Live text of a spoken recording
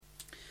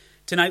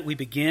Tonight we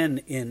begin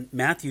in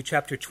Matthew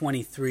chapter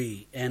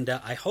 23, and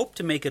I hope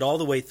to make it all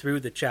the way through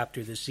the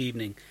chapter this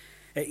evening.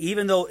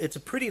 Even though it's a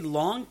pretty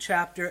long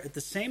chapter, at the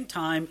same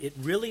time it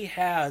really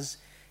has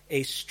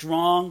a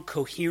strong,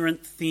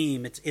 coherent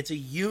theme. It's a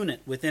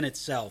unit within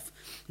itself,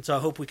 and so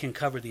I hope we can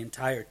cover the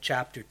entire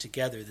chapter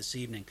together this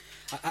evening.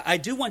 I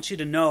do want you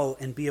to know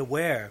and be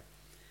aware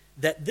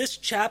that this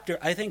chapter,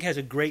 I think, has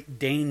a great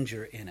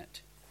danger in it.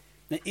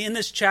 Now, in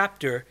this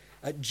chapter,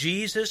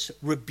 Jesus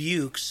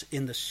rebukes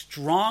in the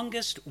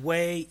strongest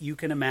way you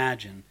can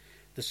imagine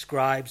the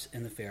scribes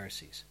and the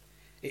Pharisees.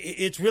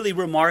 It's really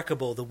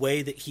remarkable the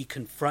way that he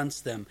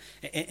confronts them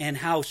and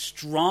how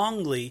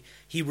strongly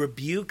he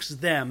rebukes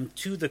them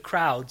to the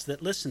crowds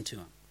that listen to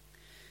him.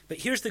 But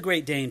here's the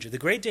great danger. The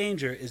great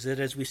danger is that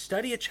as we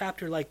study a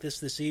chapter like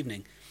this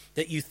evening,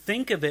 that you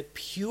think of it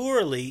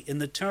purely in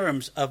the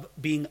terms of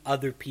being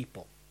other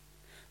people.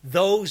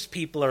 Those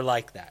people are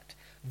like that.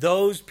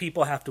 Those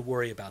people have to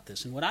worry about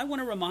this. And what I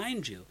want to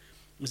remind you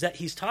is that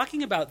he's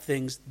talking about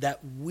things that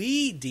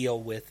we deal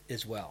with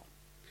as well.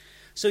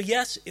 So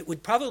yes, it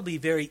would probably be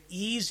very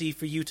easy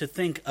for you to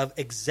think of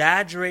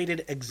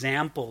exaggerated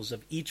examples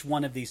of each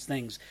one of these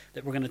things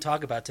that we're going to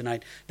talk about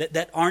tonight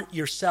that aren't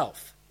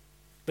yourself.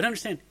 But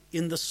understand,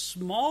 in the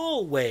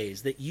small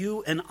ways that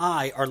you and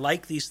I are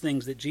like these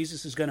things that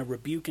Jesus is going to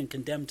rebuke and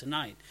condemn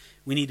tonight,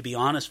 we need to be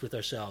honest with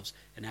ourselves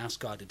and ask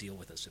God to deal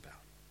with us about.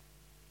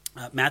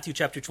 Matthew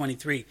chapter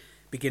 23,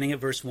 beginning at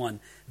verse 1.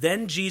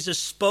 Then Jesus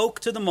spoke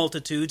to the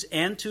multitudes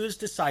and to his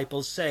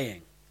disciples,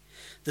 saying,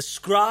 "The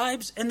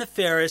scribes and the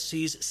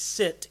Pharisees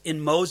sit in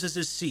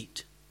Moses'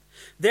 seat.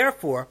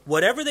 Therefore,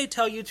 whatever they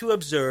tell you to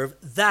observe,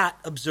 that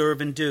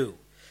observe and do.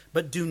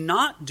 But do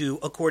not do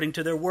according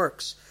to their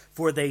works,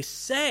 for they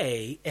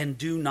say and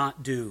do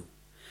not do.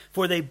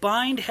 For they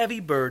bind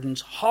heavy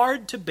burdens,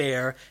 hard to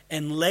bear,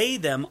 and lay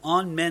them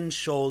on men's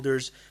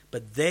shoulders,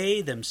 but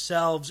they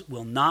themselves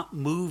will not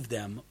move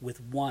them with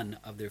one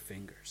of their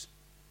fingers."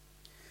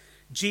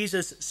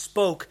 Jesus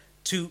spoke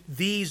to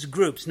these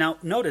groups. Now,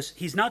 notice,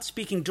 he's not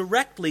speaking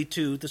directly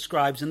to the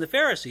scribes and the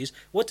Pharisees.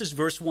 What does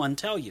verse 1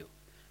 tell you?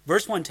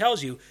 Verse 1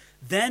 tells you,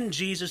 then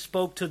Jesus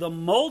spoke to the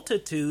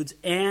multitudes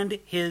and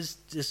his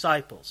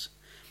disciples.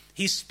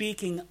 He's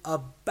speaking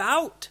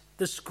about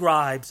the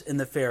scribes and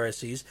the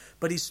Pharisees,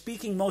 but he's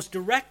speaking most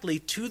directly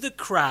to the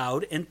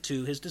crowd and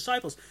to his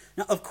disciples.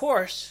 Now, of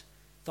course,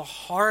 the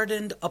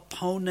hardened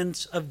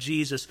opponents of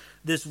Jesus,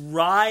 this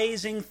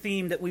rising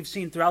theme that we've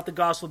seen throughout the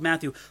Gospel of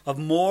Matthew of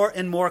more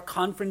and more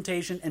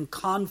confrontation and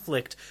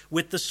conflict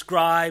with the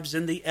scribes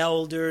and the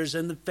elders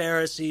and the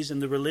Pharisees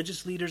and the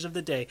religious leaders of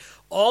the day,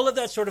 all of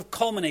that sort of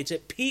culminates,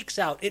 it peaks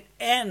out, it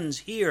ends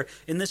here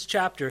in this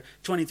chapter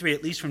 23,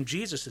 at least from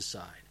Jesus'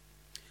 side.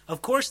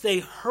 Of course, they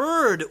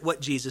heard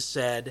what Jesus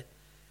said,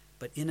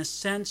 but in a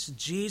sense,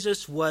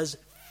 Jesus was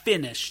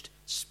finished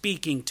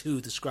speaking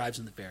to the scribes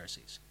and the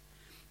Pharisees.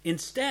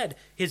 Instead,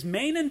 his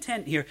main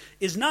intent here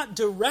is not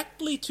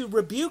directly to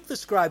rebuke the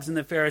scribes and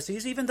the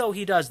Pharisees, even though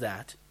he does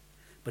that,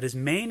 but his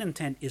main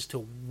intent is to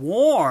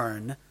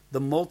warn the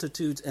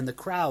multitudes and the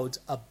crowds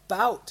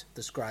about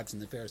the scribes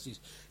and the Pharisees.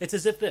 It's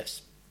as if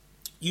this.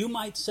 You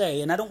might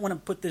say, and I don't want to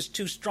put this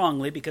too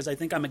strongly because I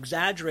think I'm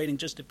exaggerating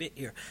just a bit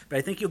here, but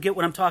I think you'll get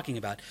what I'm talking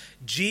about.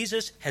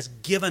 Jesus has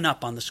given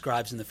up on the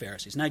scribes and the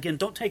Pharisees. Now again,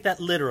 don't take that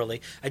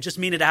literally. I just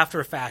mean it after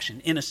a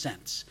fashion, in a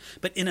sense.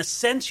 But in a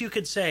sense, you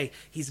could say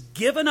he's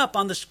given up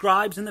on the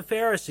scribes and the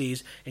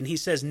Pharisees, and he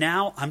says,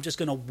 now I'm just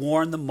going to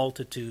warn the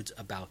multitudes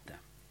about them.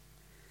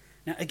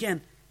 Now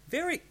again,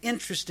 very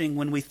interesting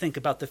when we think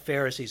about the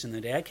Pharisees in the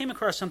day. I came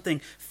across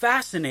something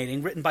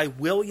fascinating written by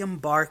William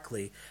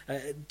Barclay,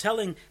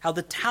 telling how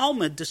the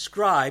Talmud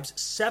describes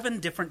 7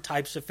 different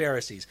types of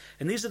Pharisees.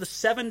 And these are the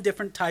 7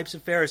 different types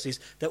of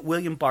Pharisees that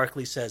William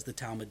Barclay says the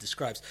Talmud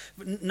describes.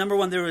 Number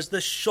 1, there is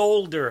the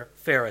shoulder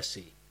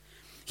Pharisee.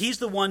 He's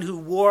the one who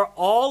wore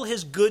all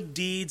his good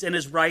deeds and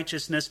his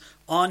righteousness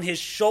on his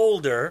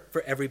shoulder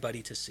for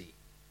everybody to see.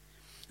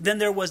 Then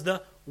there was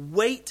the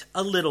wait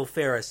a little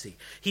Pharisee.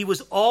 He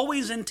was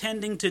always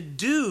intending to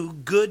do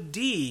good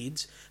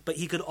deeds, but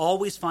he could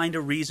always find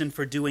a reason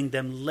for doing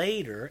them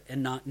later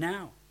and not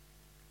now.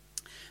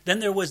 Then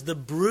there was the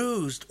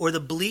bruised or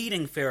the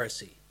bleeding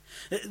Pharisee.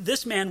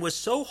 This man was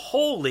so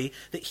holy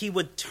that he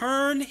would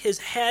turn his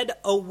head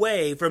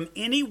away from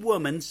any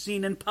woman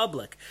seen in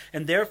public,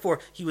 and therefore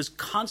he was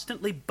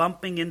constantly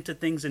bumping into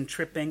things and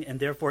tripping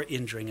and therefore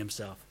injuring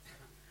himself.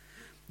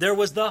 There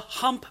was the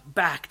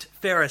hump-backed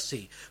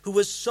Pharisee, who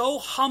was so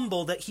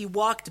humble that he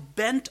walked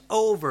bent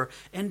over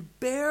and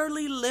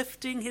barely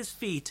lifting his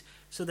feet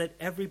so that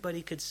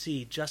everybody could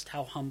see just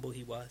how humble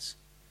he was.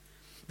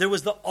 There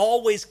was the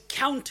always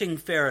counting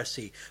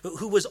Pharisee,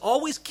 who was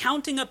always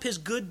counting up his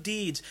good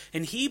deeds,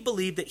 and he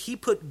believed that he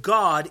put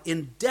God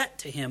in debt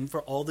to him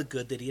for all the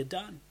good that he had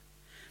done.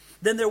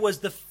 Then there was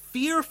the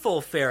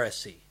fearful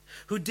Pharisee,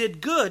 who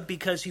did good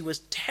because he was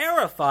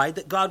terrified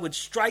that God would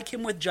strike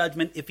him with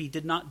judgment if he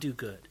did not do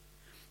good.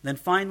 Then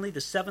finally, the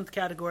 7th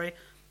category,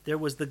 there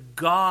was the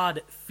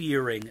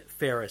God-fearing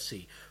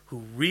Pharisee, who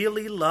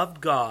really loved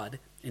God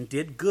and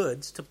did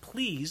goods to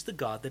please the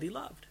God that he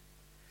loved.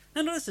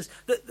 Now notice this.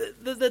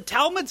 The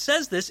Talmud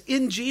says this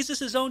in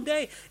Jesus' own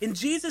day. In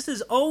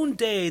Jesus' own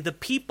day, the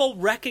people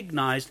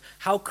recognized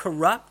how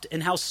corrupt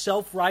and how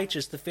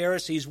self-righteous the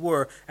Pharisees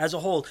were as a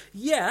whole.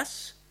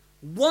 Yes,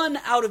 1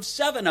 out of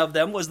 7 of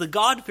them was the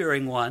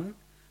God-fearing one,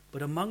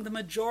 but among the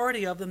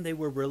majority of them, they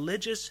were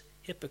religious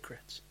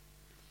hypocrites.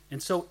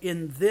 And so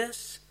in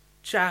this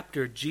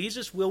chapter,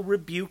 Jesus will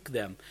rebuke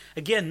them.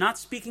 Again, not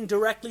speaking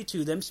directly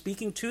to them,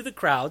 speaking to the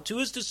crowd, to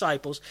his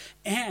disciples,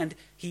 and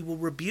he will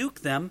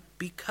rebuke them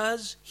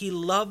because he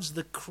loves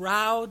the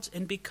crowds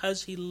and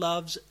because he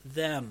loves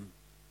them.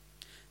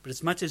 But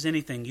as much as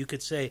anything, you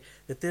could say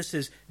that this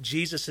is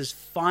Jesus'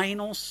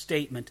 final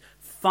statement,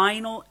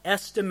 final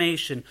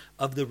estimation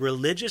of the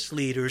religious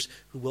leaders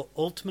who will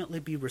ultimately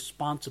be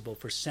responsible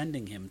for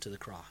sending him to the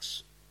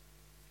cross.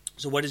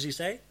 So what does he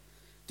say?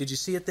 Did you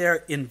see it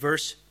there in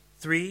verse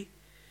 3?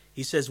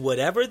 He says,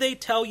 whatever they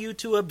tell you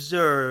to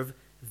observe,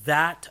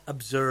 that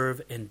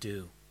observe and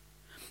do.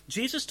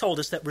 Jesus told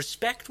us that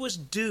respect was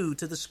due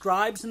to the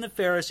scribes and the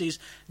Pharisees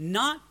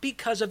not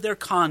because of their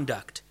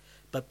conduct,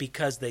 but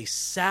because they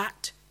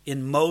sat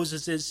in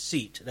Moses'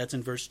 seat. That's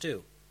in verse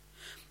 2.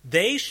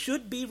 They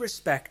should be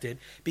respected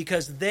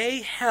because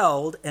they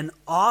held an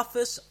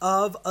office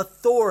of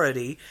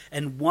authority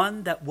and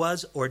one that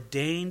was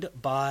ordained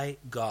by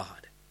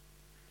God.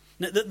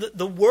 Now,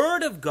 the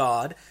Word of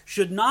God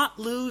should not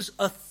lose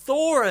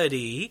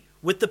authority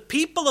with the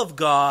people of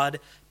God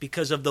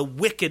because of the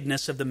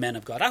wickedness of the men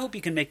of God. I hope you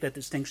can make that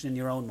distinction in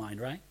your own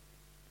mind, right?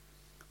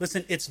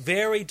 Listen, it's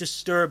very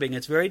disturbing,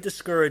 it's very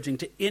discouraging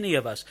to any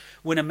of us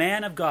when a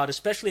man of God,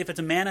 especially if it's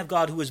a man of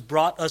God who has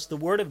brought us the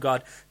Word of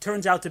God,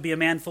 turns out to be a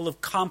man full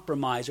of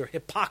compromise or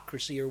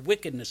hypocrisy or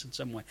wickedness in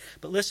some way.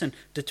 But listen,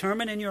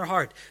 determine in your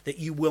heart that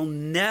you will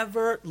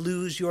never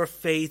lose your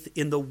faith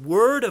in the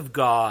Word of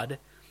God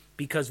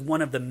because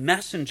one of the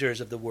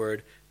messengers of the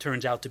Word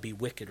turns out to be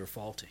wicked or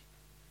faulty.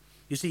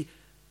 You see,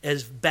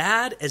 as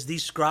bad as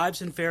these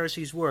scribes and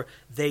Pharisees were,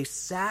 they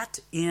sat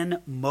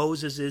in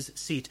Moses'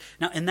 seat.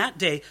 Now, in that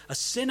day, a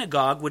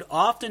synagogue would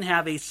often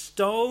have a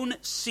stone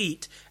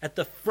seat at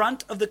the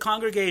front of the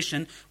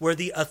congregation where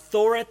the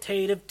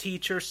authoritative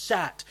teacher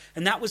sat.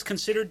 And that was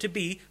considered to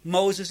be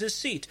Moses'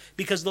 seat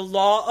because the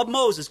law of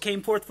Moses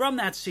came forth from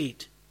that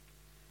seat.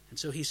 And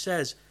so he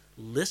says,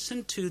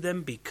 listen to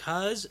them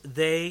because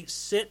they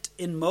sit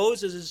in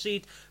Moses'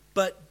 seat,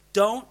 but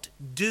don't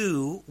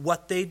do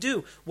what they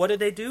do. What do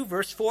they do?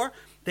 Verse 4,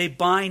 they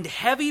bind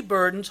heavy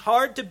burdens,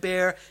 hard to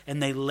bear,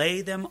 and they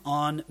lay them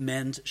on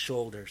men's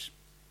shoulders.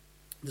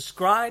 The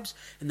scribes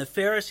and the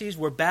Pharisees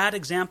were bad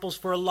examples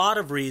for a lot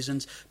of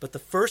reasons, but the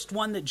first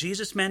one that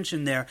Jesus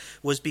mentioned there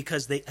was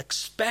because they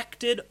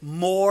expected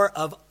more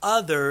of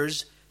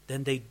others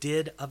than they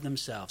did of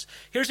themselves.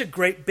 Here's a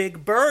great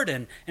big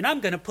burden, and I'm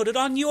going to put it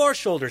on your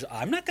shoulders.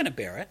 I'm not going to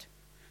bear it,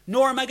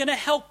 nor am I going to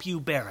help you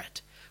bear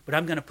it. But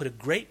I'm going to put a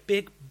great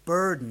big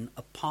burden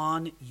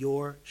upon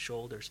your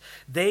shoulders.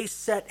 They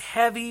set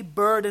heavy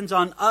burdens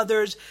on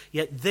others,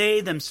 yet they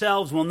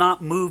themselves will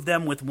not move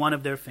them with one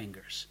of their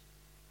fingers.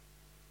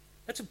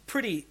 That's a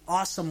pretty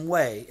awesome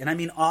way, and I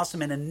mean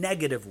awesome in a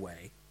negative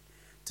way,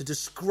 to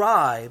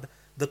describe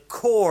the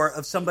core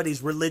of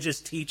somebody's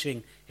religious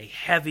teaching, a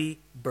heavy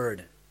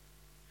burden.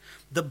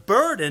 The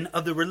burden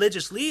of the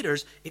religious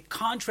leaders, it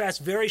contrasts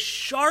very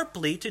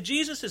sharply to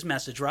Jesus'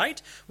 message, right?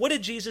 What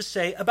did Jesus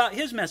say about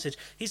his message?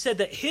 He said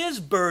that his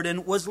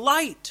burden was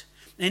light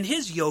and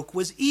his yoke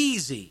was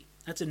easy.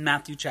 That's in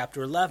Matthew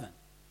chapter 11.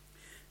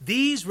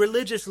 These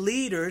religious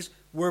leaders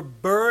were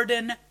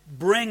burden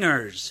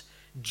bringers.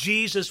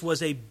 Jesus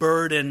was a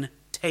burden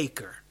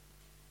taker.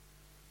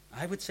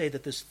 I would say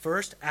that this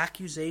first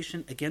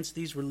accusation against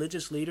these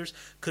religious leaders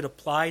could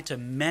apply to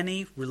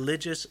many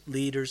religious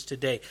leaders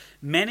today.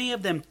 Many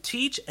of them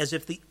teach as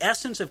if the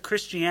essence of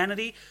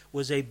Christianity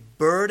was a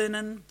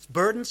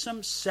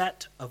burdensome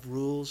set of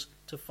rules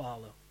to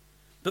follow.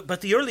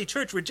 But the early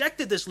church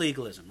rejected this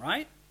legalism,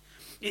 right?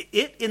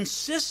 It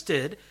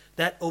insisted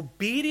that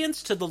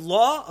obedience to the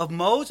law of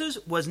Moses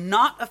was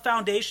not a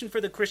foundation for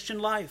the Christian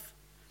life.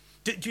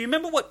 Do you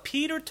remember what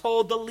Peter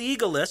told the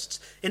legalists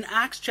in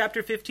Acts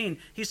chapter 15?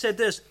 He said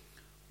this,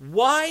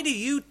 "Why do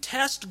you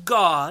test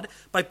God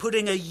by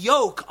putting a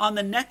yoke on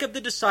the neck of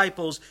the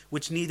disciples,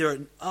 which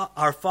neither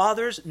our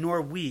fathers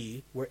nor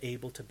we were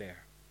able to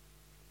bear?"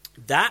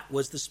 That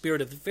was the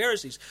spirit of the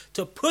Pharisees,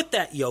 to put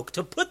that yoke,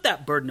 to put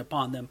that burden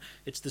upon them.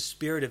 It's the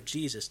spirit of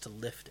Jesus to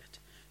lift it.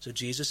 So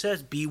Jesus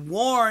says, be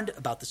warned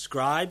about the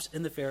scribes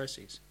and the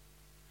Pharisees.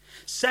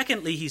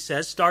 Secondly, he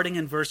says, starting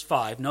in verse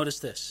 5, notice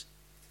this.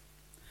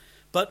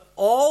 But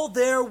all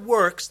their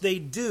works they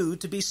do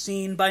to be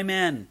seen by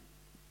men.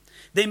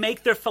 They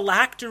make their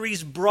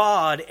phylacteries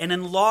broad and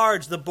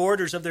enlarge the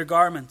borders of their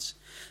garments.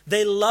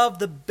 They love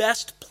the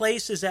best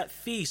places at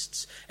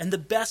feasts and the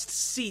best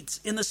seats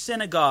in the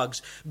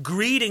synagogues,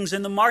 greetings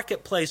in the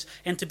marketplace,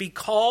 and to be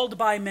called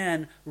by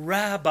men,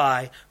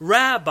 Rabbi,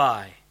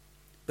 Rabbi.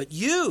 But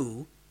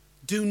you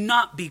Do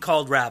not be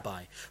called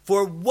rabbi,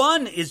 for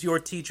one is your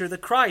teacher, the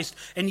Christ,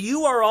 and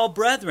you are all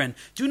brethren.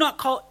 Do not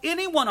call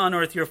anyone on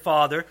earth your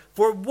father,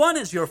 for one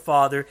is your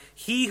Father,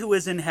 he who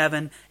is in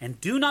heaven. And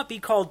do not be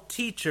called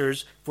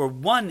teachers, for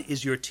one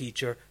is your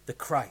teacher, the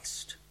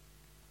Christ.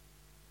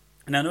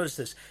 Now notice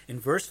this. In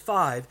verse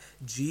 5,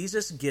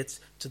 Jesus gets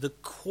to the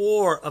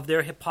core of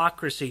their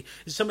hypocrisy.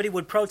 Somebody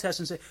would protest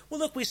and say, well,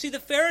 look, we see the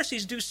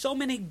Pharisees do so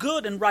many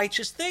good and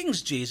righteous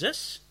things,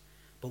 Jesus.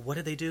 But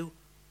what do?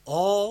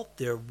 All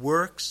their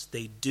works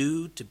they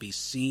do to be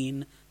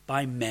seen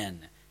by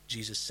men,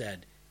 Jesus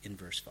said in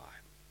verse 5.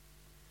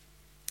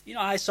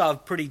 I saw a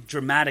pretty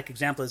dramatic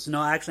example of this.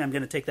 No, actually, I'm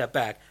going to take that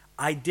back.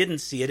 I didn't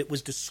see it. It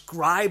was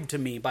described to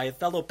me by a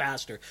fellow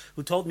pastor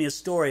who told me a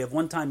story of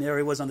one time there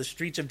he was on the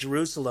streets of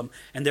Jerusalem,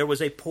 and there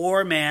was a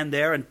poor man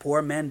there, and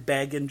poor men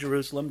beg in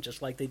Jerusalem,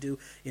 just like they do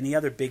in any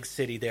other big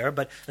city there,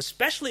 but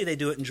especially they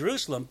do it in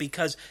Jerusalem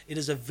because it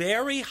is a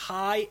very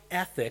high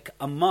ethic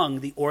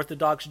among the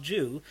Orthodox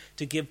Jew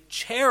to give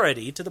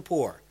charity to the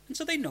poor. And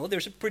so they know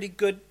there's a pretty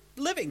good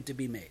living to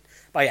be made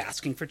by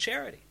asking for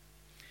charity.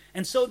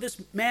 And so this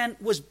man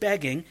was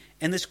begging,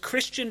 and this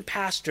Christian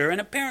pastor,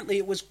 and apparently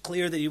it was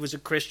clear that he was a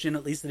Christian,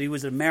 at least that he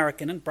was an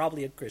American and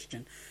probably a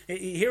Christian.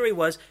 Here he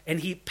was,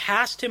 and he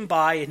passed him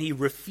by, and he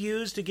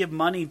refused to give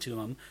money to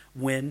him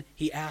when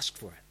he asked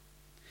for it.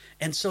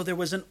 And so there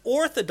was an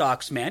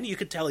Orthodox man. You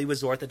could tell he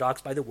was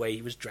Orthodox by the way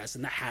he was dressed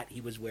and the hat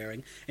he was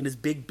wearing and his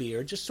big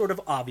beard, just sort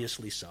of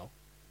obviously so.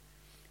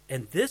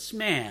 And this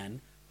man,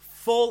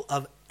 full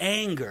of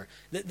anger.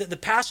 The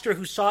pastor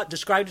who saw it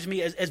described it to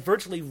me as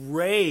virtually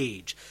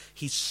rage.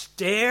 He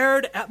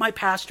stared at my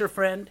pastor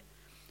friend.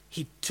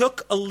 He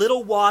took a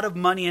little wad of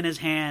money in his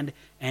hand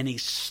and he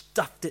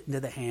stuffed it into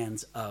the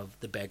hands of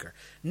the beggar.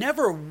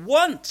 Never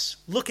once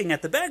looking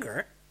at the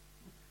beggar,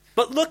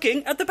 but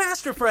looking at the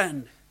pastor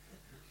friend.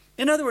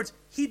 In other words,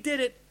 he did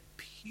it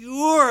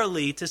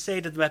purely to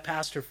say to my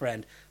pastor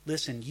friend,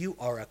 listen, you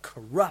are a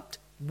corrupt,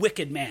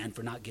 wicked man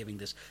for not giving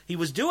this. He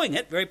was doing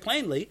it very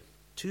plainly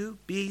to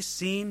be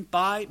seen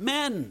by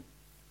men.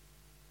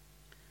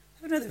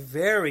 I have another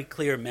very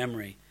clear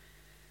memory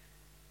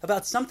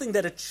about something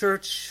that a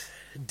church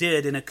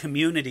did in a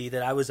community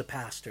that I was a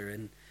pastor.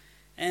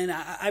 And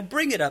I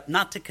bring it up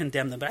not to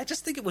condemn them, but I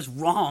just think it was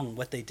wrong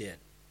what they did.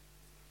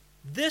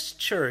 This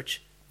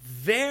church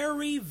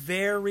very,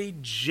 very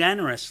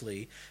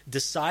generously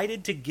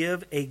decided to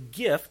give a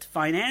gift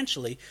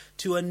financially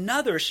to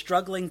another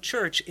struggling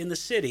church in the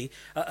city,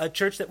 a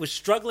church that was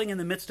struggling in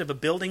the midst of a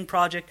building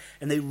project,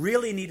 and they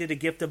really needed a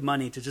gift of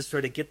money to just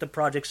sort of get the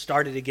project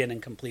started again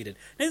and completed.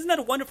 Now, isn't that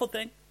a wonderful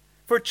thing?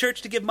 For a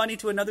church to give money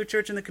to another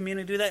church in the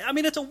community to do that? I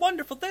mean, it's a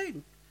wonderful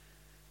thing.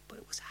 But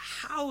it was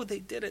how they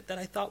did it that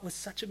I thought was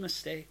such a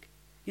mistake.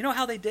 You know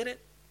how they did it?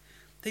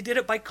 They did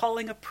it by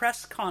calling a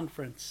press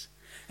conference.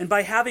 And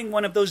by having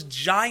one of those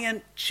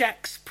giant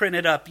checks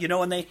printed up,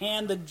 and they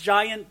hand the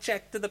giant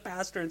check to the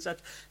pastor and such.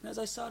 And as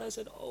I saw it, I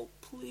said, oh,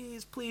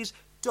 please, please,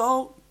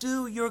 don't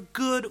do your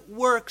good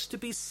works to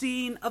be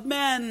seen of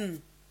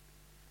men.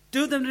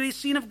 Do them to be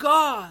seen of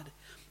God.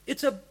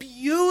 It's a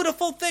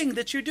beautiful thing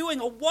that you're doing,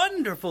 a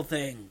wonderful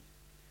thing.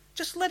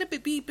 Just let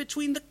it be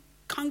between the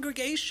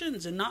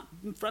congregations and not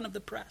in front of the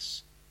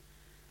press.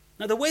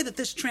 Now, the way that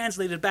this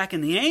translated back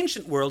in the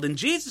ancient world, in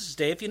Jesus'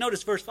 day, if you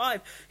notice verse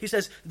 5, he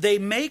says, they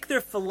make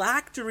their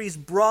phylacteries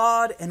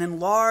broad and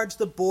enlarge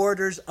the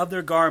borders of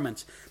their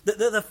garments.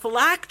 The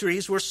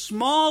phylacteries were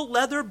small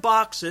leather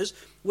boxes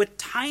with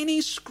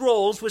tiny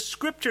scrolls with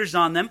scriptures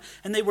on them,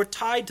 and they were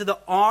tied to the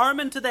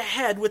arm and to the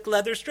head with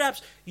leather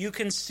straps. You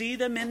can see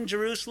them in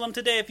Jerusalem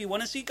today. If you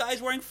want to see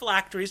guys wearing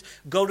phylacteries,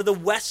 go to the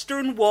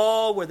western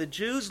wall where the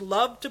Jews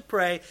love to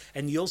pray,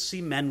 and you'll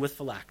see men with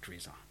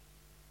phylacteries on.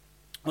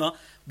 Well,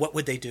 what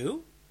would they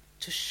do?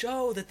 To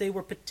show that they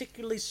were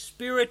particularly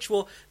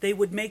spiritual, they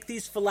would make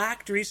these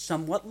phylacteries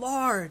somewhat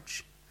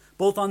large,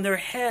 both on their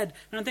head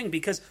and on thing,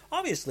 because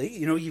obviously,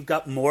 you've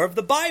got more of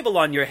the Bible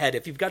on your head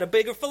if you've got a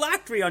bigger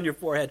phylactery on your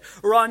forehead,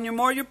 or on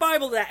your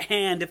Bible that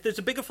hand if there's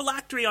a bigger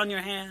phylactery on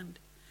your hand.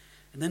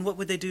 And then what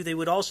would they do? They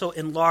would also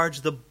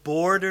enlarge the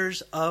borders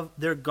of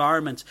their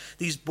garments.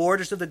 These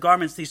borders of the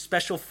garments, these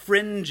special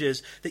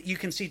fringes that you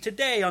can see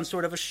today on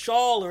sort of a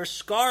shawl or a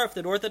scarf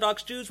that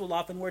Orthodox Jews will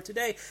often wear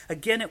today.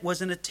 Again, it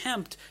was an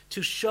attempt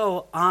to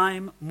show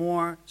I'm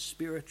more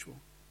spiritual.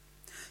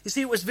 You see,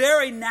 it was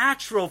very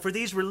natural for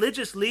these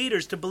religious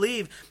leaders to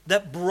believe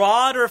that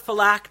broader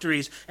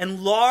phylacteries and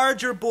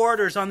larger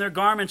borders on their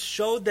garments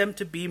showed them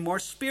to be more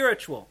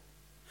spiritual.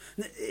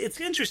 It's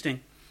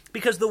interesting,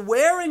 because the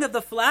wearing of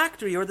the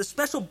phylactery or the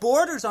special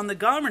borders on the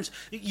garments,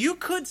 you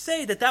could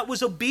say that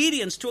was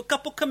obedience to a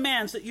couple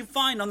commands that you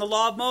find on the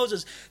law of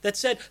Moses that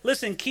said,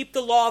 listen, keep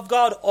the law of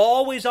God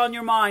always on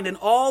your mind and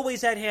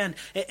always at hand,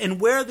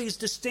 and wear these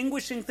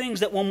distinguishing things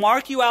that will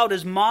mark you out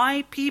as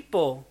my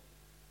people.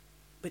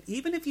 But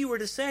even if you were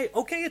to say,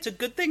 okay, it's a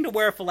good thing to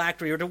wear a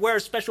phylactery or to wear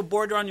a special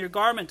border on your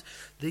garment,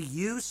 the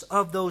use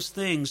of those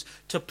things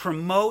to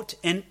promote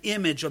an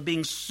image of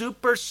being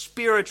super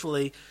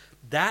spiritually,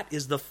 that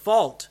is the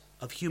fault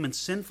of human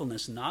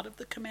sinfulness, not of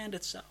the command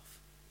itself.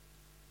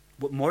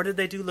 What more did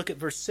they do? Look at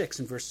verse 6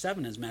 and verse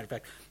 7, as a matter of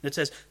fact. It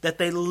says that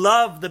they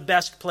loved the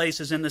best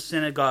places in the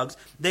synagogues.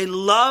 They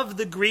loved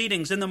the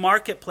greetings in the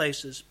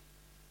marketplaces.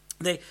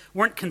 They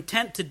weren't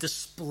content to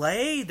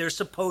display their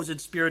supposed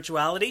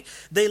spirituality.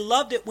 They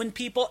loved it when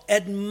people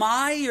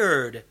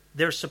admired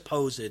their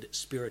supposed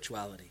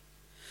spirituality.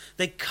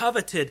 They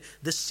coveted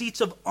the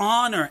seats of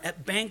honor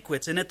at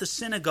banquets and at the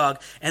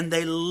synagogue, and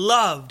they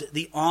loved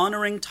the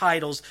honoring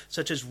titles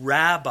such as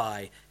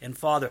rabbi and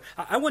father.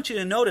 I want you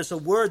to notice a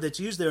word that's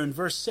used there in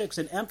verse 6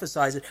 and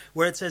emphasize it,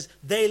 where it says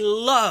they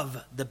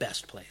love the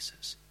best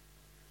places.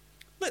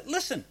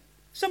 Listen,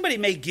 somebody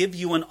may give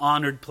you an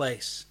honored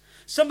place.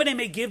 Somebody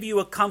may give you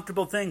a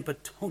comfortable thing,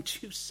 but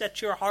don't you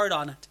set your heart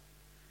on it.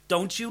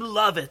 Don't you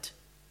love it?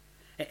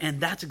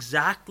 And that's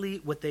exactly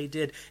what they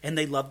did. And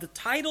they loved the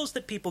titles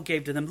that people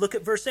gave to them. Look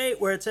at verse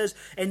 8 where it says,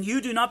 and you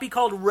do not be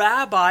called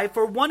rabbi,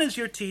 for one is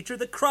your teacher,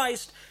 the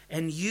Christ,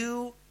 and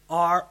you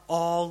are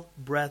all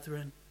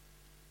brethren.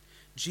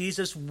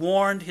 Jesus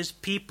warned his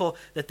people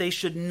that they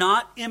should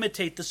not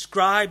imitate the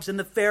scribes and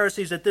the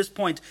Pharisees at this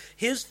point.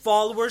 His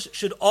followers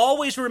should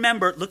always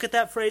remember, look at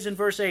that phrase in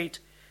verse 8,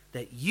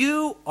 that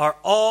you are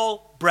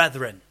all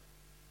brethren.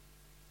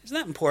 Isn't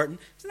that important?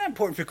 Isn't that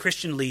important for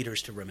Christian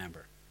leaders to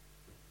remember?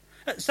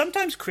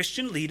 Sometimes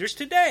Christian leaders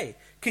today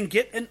can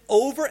get an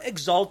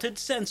over-exalted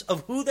sense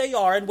of who they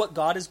are and what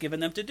God has given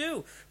them to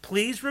do.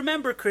 Please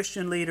remember,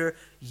 Christian leader,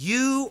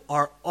 you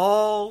are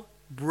all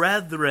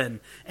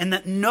brethren, and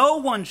that no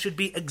one should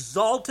be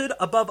exalted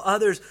above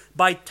others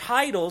by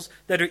titles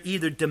that are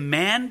either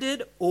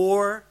demanded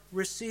or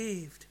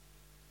received.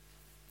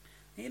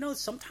 You know,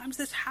 sometimes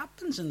this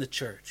happens in the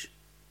church.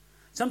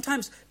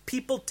 Sometimes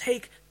people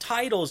take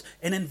titles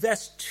and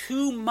invest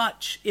too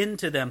much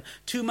into them,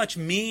 too much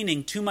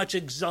meaning, too much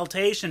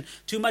exaltation,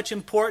 too much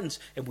importance.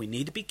 And we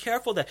need to be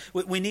careful that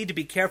we need to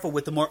be careful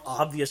with the more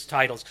obvious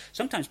titles.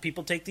 Sometimes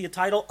people take the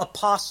title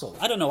apostle.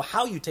 I don't know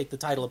how you take the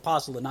title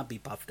apostle and not be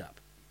puffed up.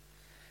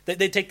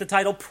 They take the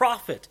title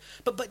prophet.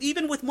 But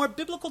even with more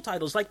biblical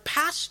titles like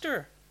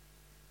pastor,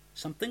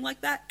 something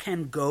like that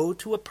can go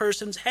to a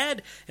person's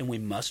head, and we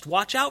must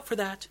watch out for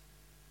that.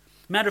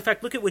 Matter of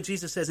fact, look at what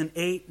Jesus says in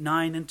 8,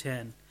 9, and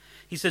 10.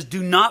 He says,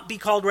 do not be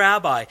called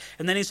rabbi.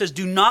 And then he says,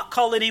 do not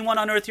call anyone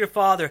on earth your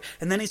father.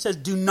 And then he says,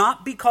 do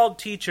not be called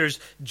teachers.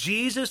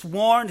 Jesus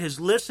warned his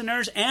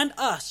listeners and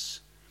us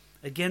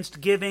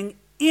against giving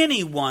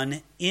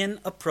anyone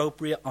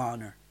inappropriate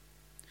honor.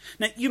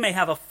 Now, you may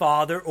have a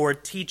father or a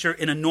teacher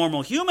in a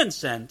normal human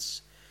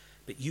sense,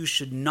 but you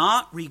should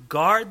not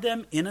regard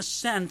them in a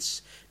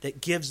sense that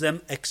gives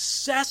them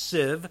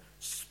excessive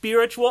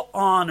spiritual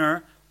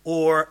honor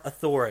or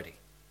authority.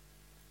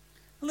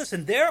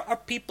 Listen, there are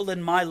people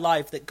in my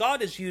life that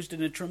God has used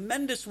in a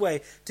tremendous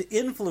way to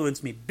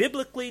influence me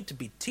biblically, to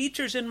be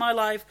teachers in my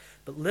life.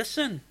 But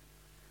listen,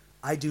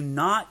 I do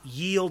not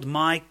yield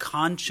my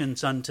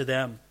conscience unto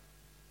them.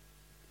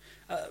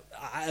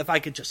 If I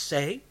could just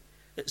say,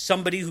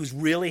 somebody who's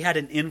really had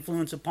an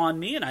influence upon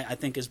me, and I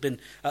think has been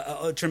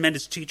a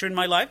tremendous teacher in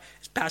my life,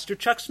 is Pastor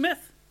Chuck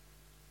Smith.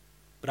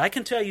 But I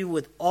can tell you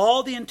with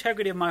all the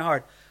integrity of my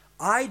heart,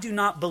 I do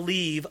not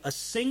believe a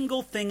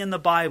single thing in the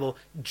Bible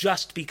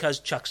just because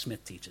Chuck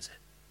Smith teaches it.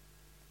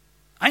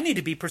 I need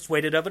to be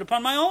persuaded of it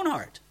upon my own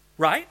heart,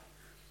 right?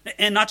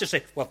 And not just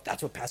say, well,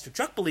 that's what Pastor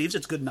Chuck believes,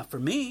 it's good enough for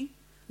me.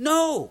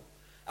 No,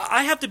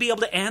 I have to be able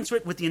to answer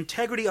it with the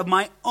integrity of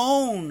my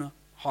own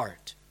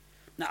heart.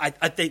 Now,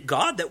 I thank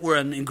God that we're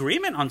in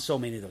agreement on so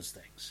many of those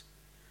things.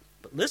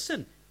 But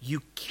listen,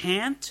 you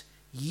can't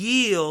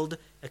yield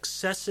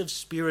excessive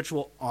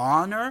spiritual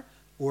honor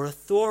or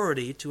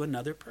authority to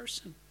another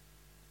person.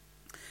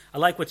 I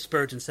like what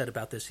Spurgeon said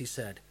about this. He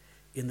said,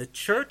 in the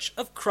church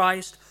of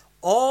Christ,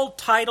 all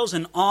titles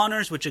and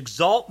honors which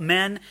exalt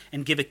men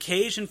and give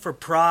occasion for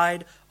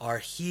pride are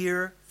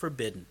here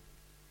forbidden.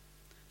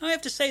 Now, I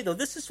have to say, though,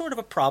 this is sort of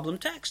a problem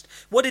text.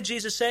 What did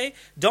Jesus say?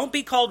 Don't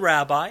be called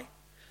rabbi.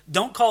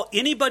 Don't call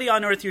anybody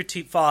on earth your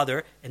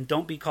father, and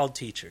don't be called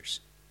teachers.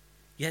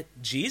 Yet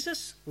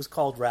Jesus was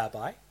called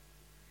rabbi.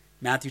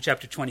 Matthew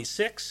chapter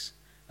 26,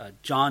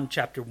 John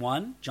chapter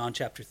 1, John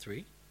chapter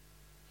 3.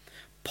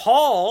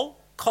 Paul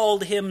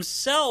called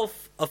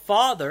himself a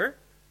father,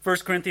 1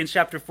 Corinthians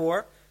chapter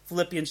 4,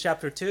 Philippians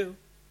chapter 2.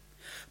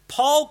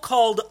 Paul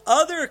called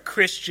other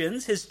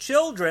Christians his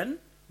children,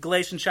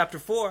 Galatians chapter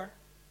 4.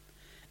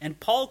 And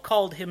Paul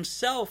called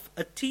himself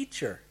a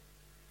teacher,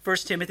 1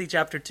 Timothy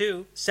chapter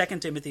 2, 2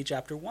 Timothy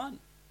chapter 1.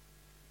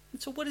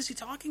 And so what is he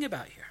talking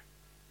about here?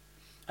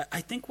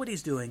 I think what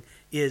he's doing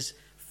is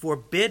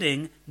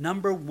forbidding,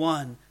 number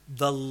one,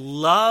 the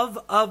love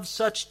of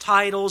such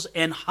titles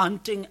and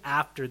hunting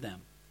after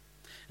them.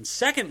 And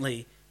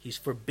secondly, he's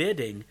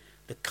forbidding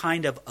the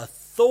kind of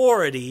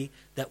authority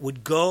that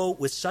would go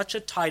with such a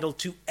title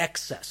to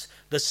excess,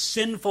 the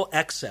sinful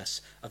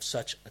excess of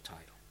such a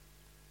title.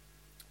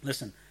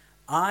 Listen,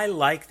 I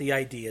like the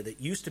idea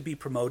that used to be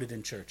promoted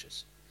in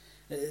churches.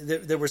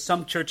 There were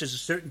some churches,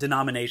 certain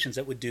denominations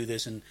that would do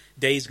this in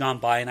days gone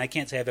by, and I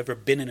can't say I've ever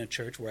been in a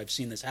church where I've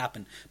seen this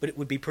happen, but it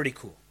would be pretty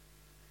cool.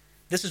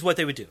 This is what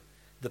they would do.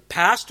 the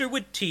pastor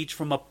would teach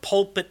from a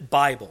pulpit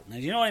Bible. Now,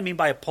 you know what I mean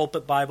by a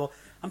pulpit Bible?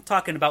 I'm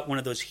talking about one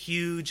of those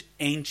huge,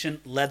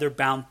 ancient,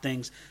 leather-bound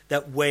things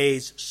that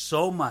weighs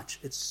so much.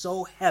 It's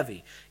so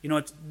heavy. You know,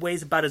 it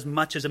weighs about as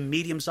much as a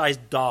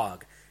medium-sized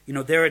dog. You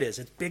know, there it is.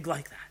 It's big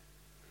like that.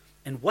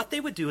 And what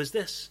they would do is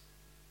this,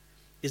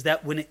 is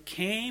that when it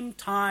came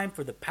time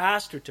for the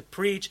pastor to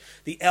preach,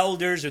 the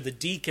elders or the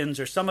deacons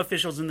or some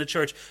officials in the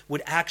church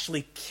would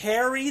actually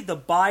carry the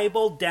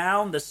Bible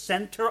down the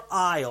center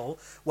aisle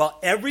while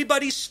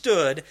everybody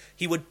stood.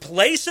 He would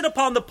place it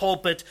upon the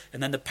pulpit,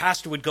 and then the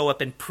pastor would go up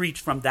and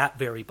preach from that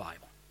very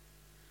Bible.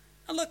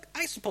 Now look,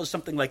 I suppose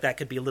something like that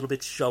could be a little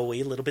bit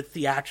showy, a little bit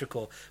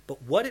theatrical, but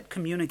what it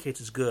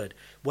communicates is good.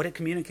 What it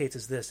communicates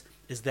is this,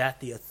 is that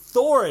the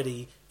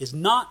authority is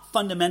not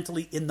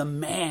fundamentally in the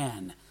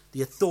man.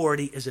 The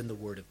authority is in the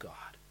Word of God.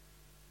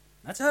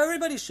 That's how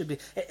everybody should be.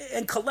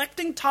 And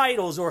collecting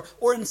titles or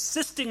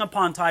insisting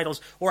upon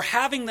titles or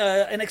having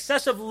an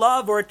excessive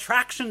love or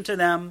attraction to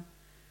them,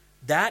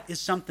 that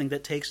is something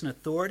that takes an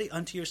authority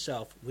unto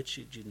yourself, which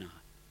you do not.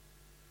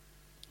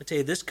 I tell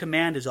you, this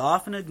command is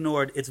often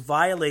ignored. It's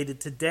violated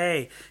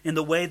today in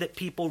the way that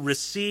people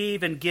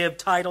receive and give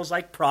titles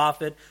like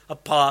prophet,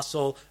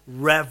 apostle,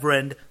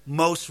 reverend,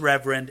 most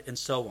reverend, and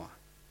so on.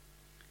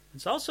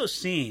 It's also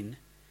seen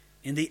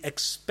in the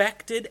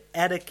expected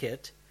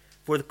etiquette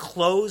for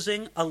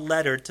closing a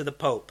letter to the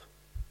Pope.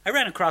 I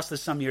ran across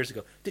this some years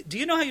ago. Do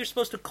you know how you're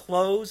supposed to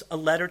close a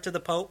letter to the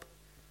Pope?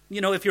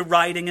 You know, if you're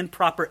writing in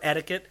proper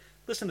etiquette?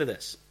 Listen to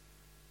this.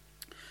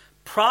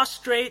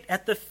 Prostrate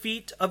at the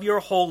feet of your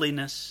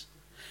holiness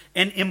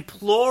and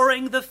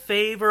imploring the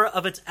favor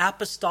of its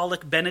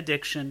apostolic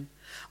benediction,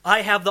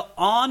 I have the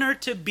honor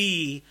to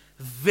be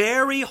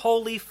very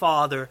holy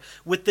Father,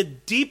 with the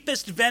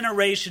deepest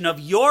veneration of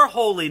your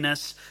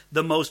holiness,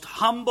 the most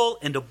humble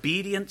and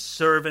obedient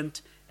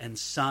servant and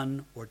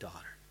son or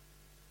daughter.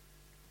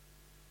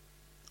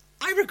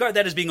 I regard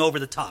that as being over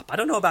the top. I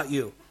don't know about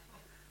you.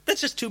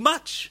 That's just too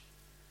much.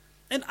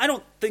 And I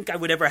don't think I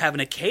would ever have an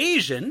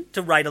occasion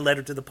to write a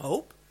letter to the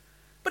Pope.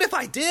 But if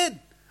I did,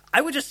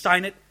 I would just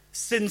sign it,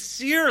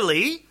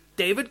 Sincerely,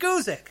 David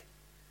Guzik.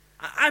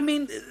 I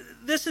mean,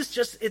 this is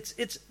just,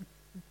 it's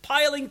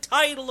piling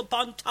title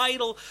upon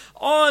title,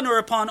 honor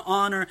upon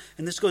honor,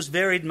 and this goes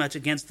very much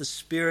against the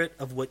spirit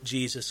of what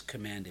Jesus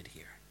commanded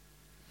here.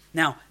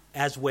 Now,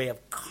 as way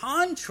of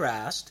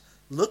contrast,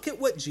 look at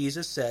what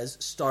Jesus says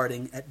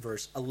starting at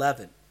verse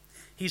 11.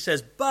 He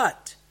says,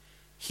 "But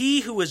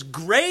he who is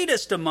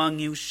greatest among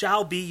you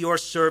shall be your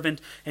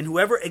servant, and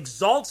whoever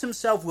exalts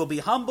himself will be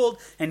humbled,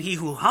 and he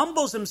who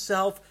humbles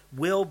himself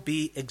will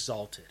be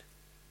exalted."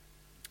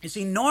 You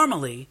see,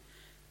 normally,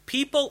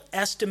 people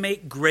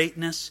estimate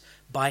greatness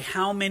by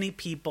how many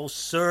people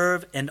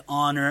serve and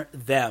honor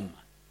them.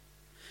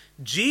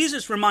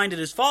 Jesus reminded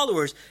his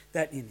followers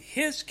that in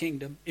his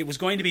kingdom it was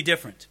going to be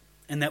different,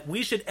 and that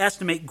we should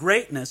estimate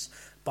greatness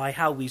by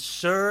how we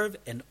serve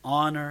and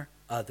honor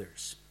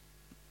others.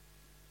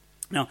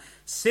 Now,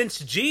 since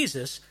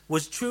Jesus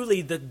was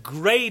truly the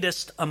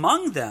greatest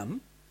among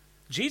them,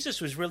 Jesus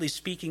was really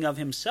speaking of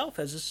himself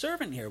as a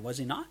servant here, was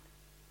he not?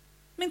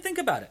 I mean, think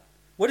about it.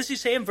 What does he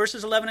say in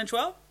verses 11 and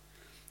 12?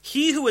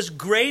 He who is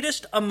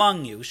greatest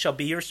among you shall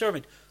be your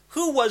servant.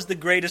 Who was the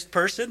greatest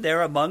person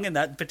there among in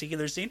that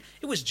particular scene?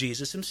 It was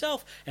Jesus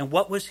himself. And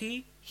what was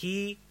he?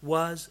 He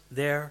was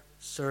their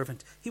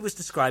servant. He was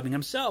describing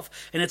himself.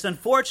 And it's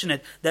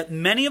unfortunate that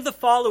many of the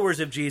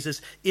followers of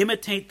Jesus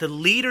imitate the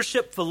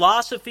leadership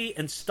philosophy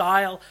and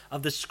style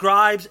of the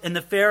scribes and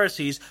the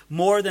Pharisees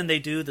more than they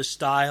do the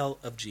style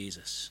of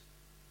Jesus.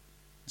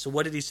 So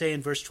what did he say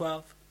in verse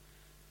 12?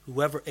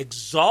 Whoever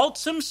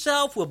exalts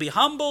himself will be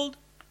humbled,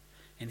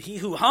 and he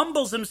who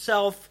humbles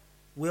himself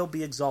will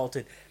be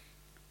exalted.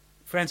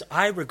 Friends,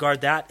 I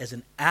regard that as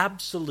an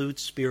absolute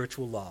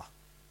spiritual law.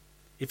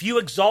 If you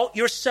exalt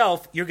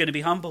yourself, you're going to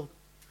be humbled.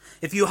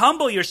 If you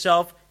humble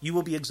yourself, you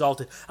will be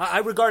exalted. I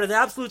regard an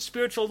absolute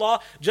spiritual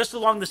law just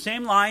along the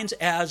same lines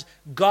as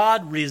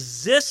God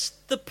resists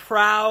the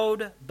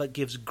proud but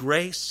gives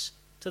grace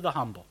to the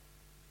humble.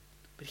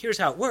 But here's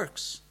how it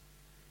works.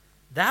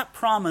 That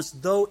promise,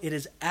 though it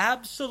is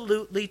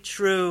absolutely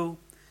true,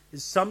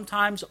 is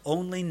sometimes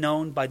only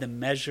known by the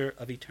measure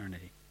of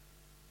eternity.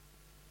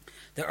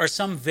 There are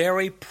some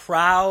very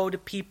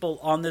proud people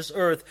on this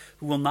earth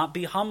who will not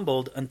be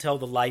humbled until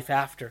the life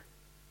after.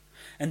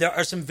 And there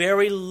are some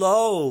very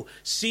low,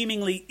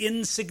 seemingly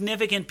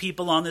insignificant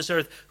people on this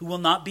earth who will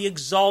not be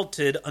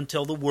exalted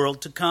until the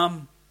world to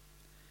come.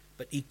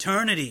 But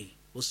eternity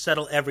will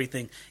settle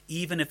everything,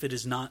 even if it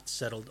is not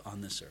settled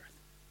on this earth.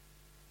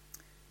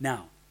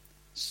 Now,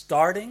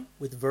 starting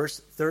with verse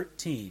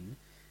 13,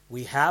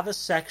 we have a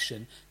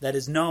section that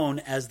is known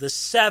as the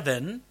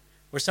 7,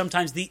 or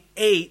sometimes the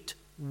 8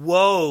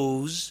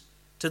 woes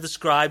to the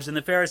scribes and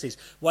the Pharisees.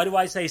 Why do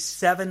I say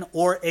 7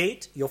 or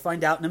 8? You'll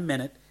find out in a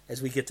minute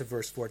as we get to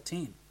verse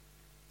 14.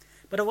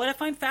 But what I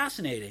find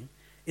fascinating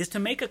is to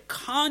make a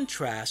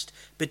contrast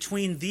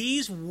between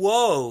these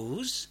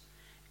woes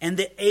and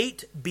the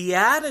 8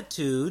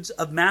 beatitudes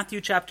of Matthew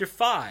chapter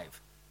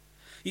 5.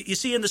 You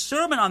see, in the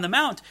Sermon on the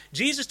Mount,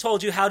 Jesus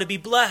told you how to be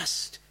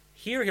blessed.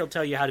 Here he'll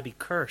tell you how to be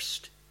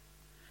cursed.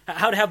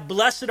 How to have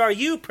blessed are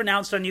you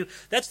pronounced on you.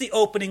 That's the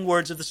opening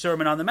words of the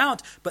Sermon on the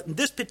Mount. But in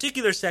this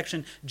particular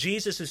section,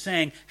 Jesus is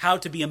saying how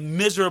to be a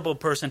miserable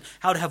person,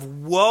 how to have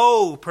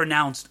woe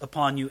pronounced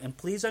upon you. And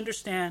please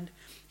understand,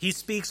 he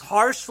speaks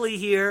harshly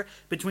here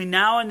between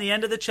now and the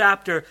end of the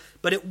chapter,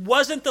 but it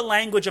wasn't the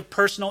language of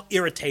personal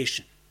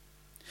irritation.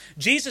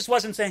 Jesus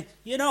wasn't saying,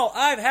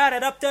 I've had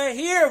it up to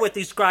here with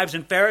these scribes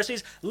and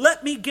Pharisees.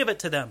 Let me give it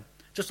to them.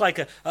 Just like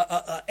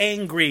a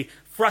angry,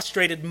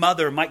 frustrated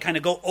mother might kind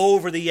of go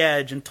over the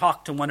edge and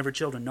talk to one of her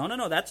children.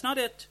 No, that's not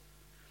it.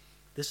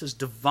 This is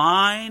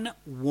divine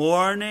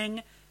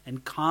warning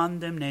and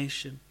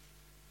condemnation.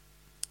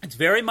 It's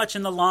very much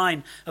in the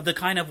line of the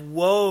kind of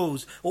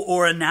woes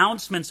or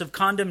announcements of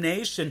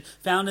condemnation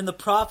found in the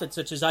prophets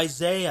such as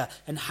Isaiah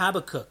and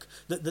Habakkuk.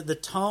 The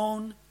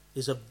tone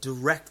is of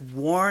direct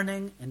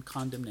warning and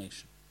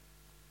condemnation.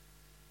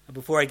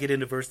 Before I get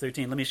into verse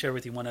 13, let me share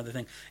with you one other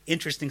thing.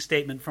 Interesting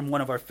statement from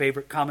one of our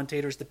favorite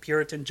commentators, the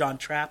Puritan John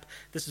Trapp.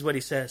 This is what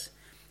he says.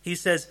 He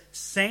says,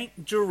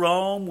 St.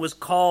 Jerome was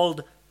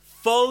called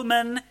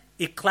Fulmen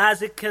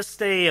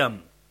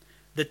Ecclesiasticaeum,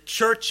 the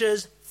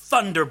church's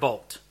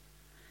thunderbolt.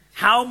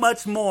 How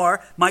much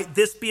more might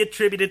this be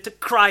attributed to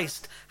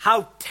Christ?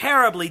 How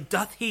terribly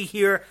doth he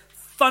here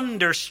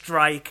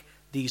thunderstrike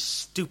these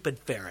stupid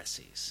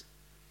Pharisees?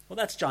 Well,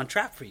 that's John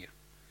Trapp for you.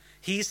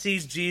 He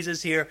sees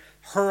Jesus here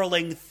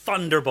hurling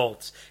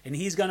thunderbolts, and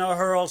he's going to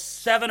hurl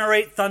 7 or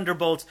 8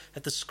 thunderbolts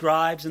at the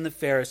scribes and the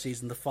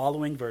Pharisees in the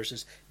following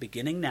verses,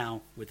 beginning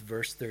now with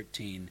verse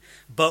 13.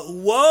 But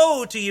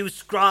woe to you,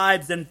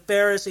 scribes and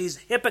Pharisees,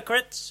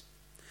 hypocrites!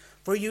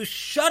 For you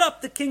shut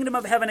up the kingdom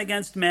of heaven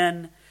against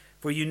men,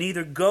 for you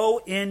neither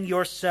go in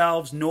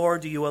yourselves, nor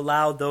do you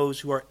allow those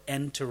who are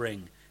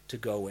entering to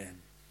go in.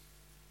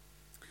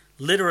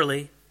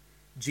 Literally,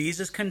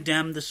 Jesus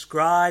condemned the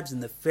scribes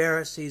and the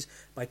Pharisees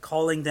by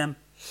calling them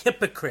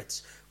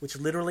hypocrites, which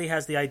literally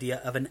has the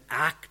idea of an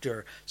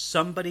actor,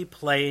 somebody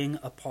playing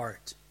a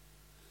part.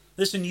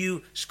 Listen,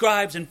 you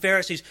scribes and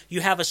Pharisees,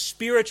 you have a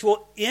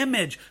spiritual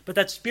image, but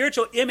that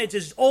spiritual image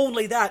is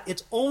only that.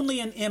 It's only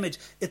an image.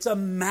 It's a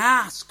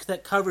mask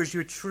that covers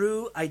your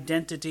true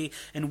identity.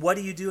 And what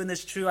do you do in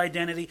this true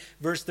identity?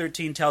 Verse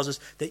 13 tells us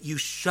that you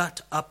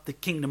shut up the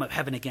kingdom of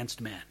heaven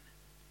against men.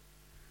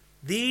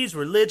 These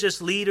religious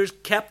leaders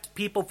kept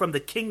people from the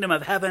kingdom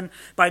of heaven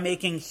by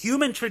making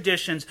human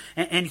traditions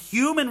and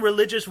human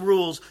religious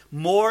rules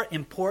more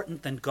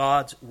important than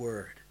God's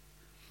word.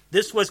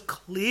 This was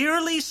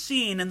clearly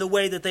seen in the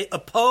way that they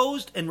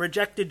opposed and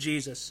rejected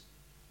Jesus.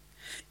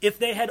 If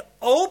they had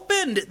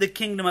opened the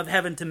kingdom of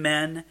heaven to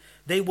men,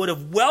 they would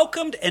have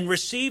welcomed and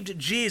received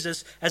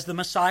Jesus as the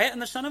Messiah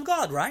and the Son of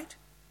God, right?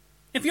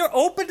 If you're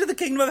open to the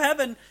kingdom of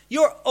heaven,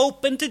 you're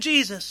open to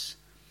Jesus.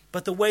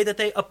 But the way that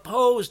they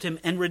opposed him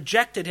and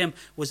rejected him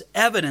was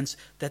evidence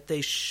that they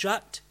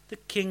shut the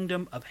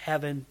kingdom of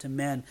heaven to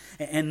men.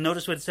 And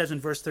notice what it says in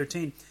verse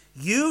 13.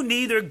 You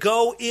neither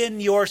go in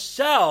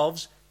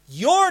yourselves,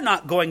 you're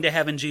not going to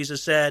heaven,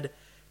 Jesus said,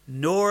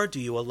 nor do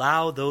you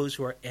allow those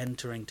who are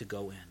entering to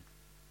go in.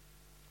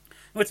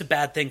 Now, it's a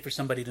bad thing for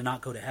somebody to not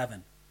go to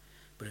heaven,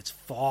 but it's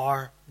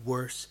far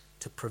worse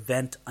to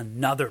prevent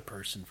another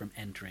person from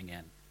entering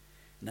in.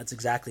 And that's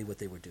exactly what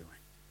they were doing.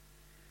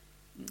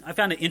 I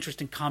found an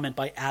interesting comment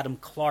by Adam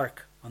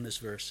Clark on this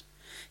verse.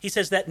 He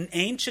says that in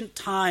ancient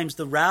times,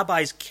 the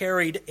rabbis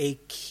carried a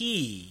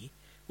key,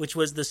 which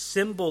was the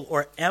symbol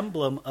or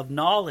emblem of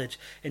knowledge.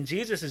 And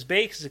Jesus is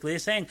basically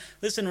saying,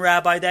 listen,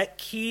 Rabbi, that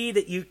key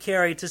that you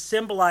carry to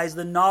symbolize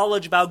the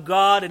knowledge about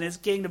God and his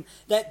kingdom,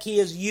 that key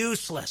is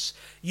useless.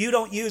 You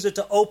don't use it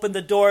to open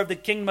the door of the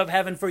kingdom of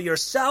heaven for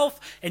yourself,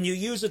 and you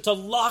use it to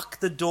lock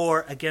the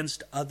door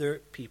against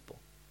other people.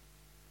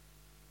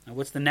 Now,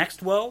 what's the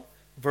next woe?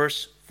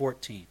 Verse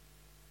 14.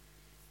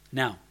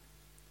 Now,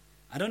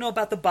 I don't know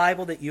about the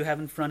Bible that you have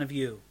in front of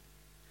you,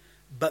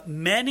 but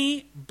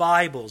many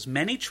Bibles,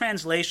 many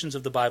translations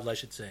of the Bible, I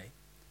should say,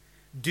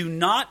 do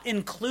not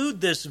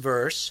include this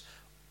verse,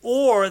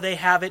 or they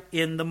have it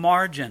in the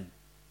margin.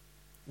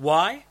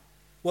 Why?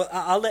 Well,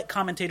 I'll let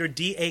commentator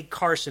D.A.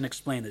 Carson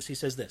explain this. He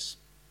says this.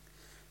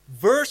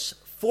 Verse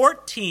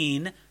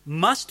 14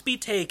 must be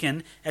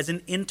taken as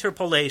an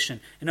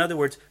interpolation. In other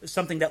words,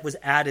 something that was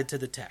added to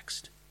the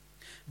text,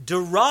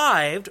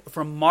 derived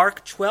from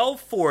Mark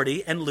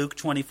 12:40 and Luke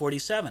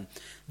 20:47.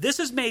 This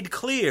is made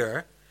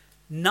clear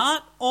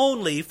not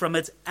only from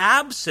its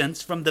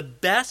absence from the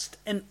best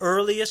and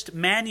earliest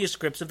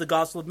manuscripts of the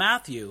Gospel of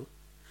Matthew,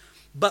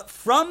 but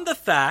from the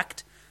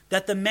fact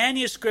that the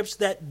manuscripts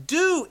that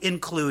do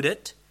include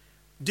it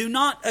do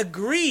not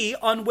agree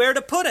on where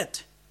to put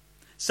it.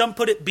 Some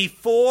put it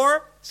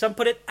before, some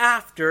put it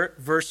after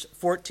verse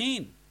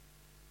 14.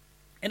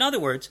 In other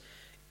words,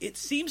 it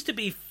seems to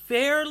be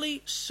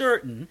fairly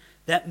certain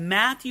that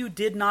Matthew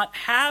did not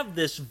have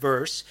this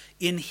verse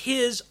in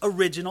his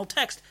original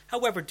text.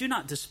 However, do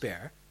not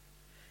despair.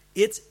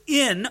 It's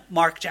in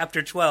Mark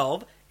chapter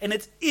 12, and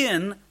it's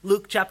in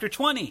Luke chapter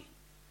 20.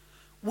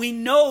 we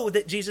know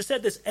that Jesus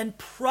said this, and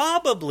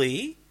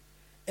probably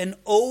an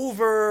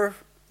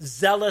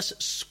overzealous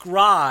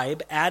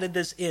scribe added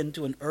this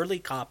into an early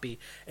copy,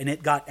 and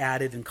it got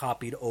added and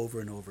copied over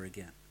and over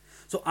again.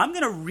 So I'm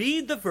going to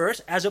read the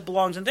verse as it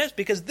belongs in this,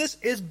 because this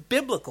is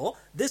biblical.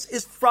 This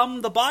is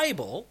from the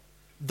Bible,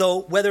 though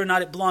whether or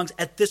not it belongs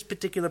at this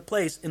particular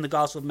place in the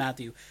Gospel of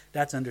Matthew,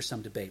 that's under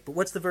some debate. But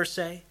what's the verse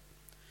say?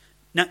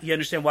 Now, you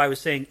understand why I was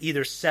saying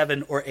either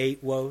 7 or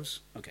 8 woes?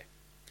 Okay.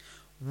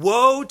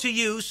 Woe to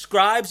you,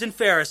 scribes and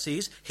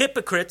Pharisees,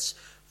 hypocrites,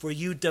 for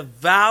you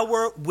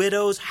devour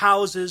widows'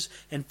 houses,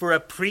 and for a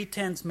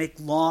pretense make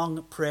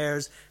long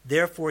prayers.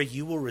 Therefore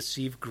you will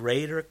receive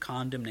greater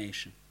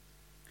condemnation.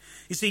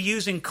 You see,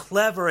 using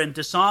clever and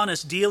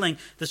dishonest dealing,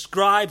 the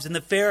scribes and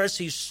the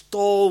Pharisees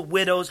stole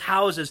widows'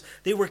 houses.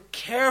 They were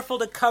careful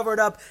to cover it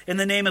up in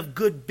the name of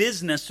good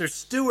business or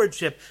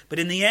stewardship, but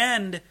in the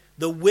end,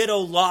 the widow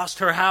lost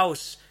her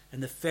house,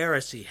 and the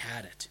Pharisee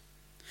had it.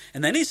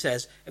 And then he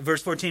says,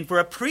 verse 14, for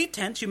a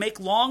pretense you make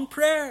long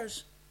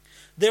prayers.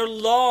 Their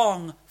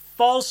long,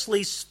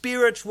 falsely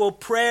spiritual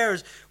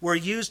prayers were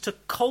used to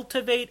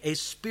cultivate a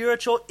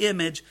spiritual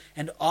image,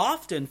 and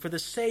often for the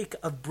sake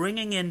of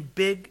bringing in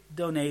big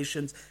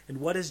donations. And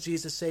what does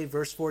Jesus say?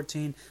 Verse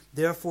 14,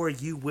 therefore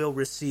you will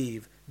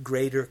receive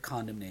greater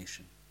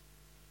condemnation.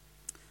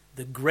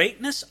 The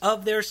greatness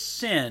of their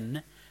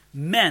sin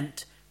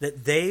meant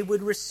that they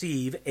would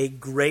receive a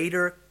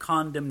greater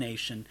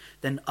condemnation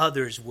than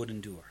others would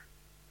endure.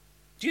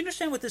 Do you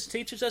understand what this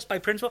teaches us by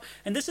principle?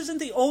 And this isn't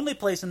the only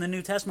place in the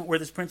New Testament where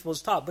this principle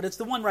is taught, but it's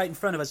the one right in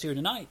front of us here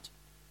tonight.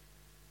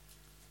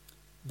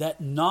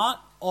 That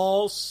not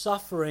all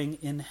suffering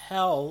in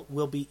hell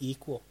will be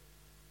equal.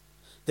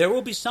 There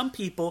will be some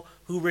people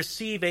who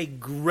receive a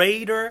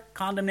greater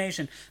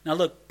condemnation. Now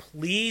look,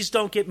 please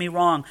don't get me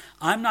wrong.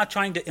 I'm not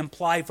trying to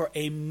imply for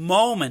a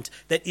moment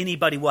that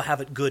anybody will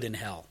have it good in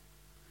hell.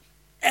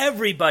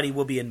 Everybody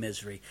will be in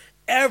misery.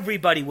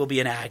 Everybody will be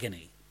in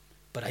agony.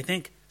 But I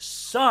think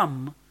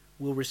some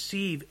will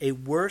receive a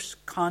worse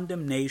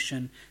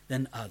condemnation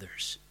than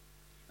others.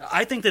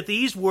 I think that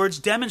these words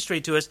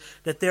demonstrate to us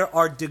that there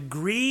are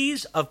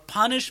degrees of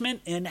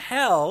punishment in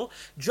hell,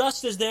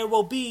 just as there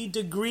will be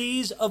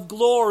degrees of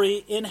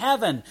glory in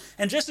heaven.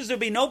 And just as there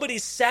will be nobody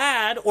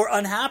sad or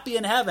unhappy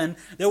in heaven,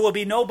 there will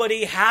be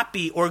nobody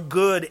happy or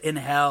good in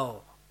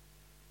hell.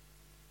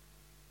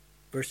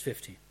 Verse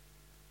 15.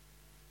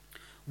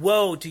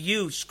 Woe to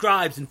you,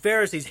 scribes and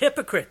Pharisees,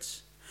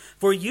 hypocrites!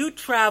 For you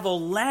travel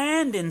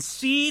land and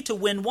sea to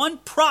win one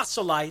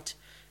proselyte,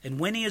 and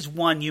when he is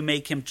won, you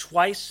make him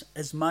twice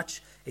as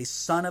much a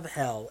son of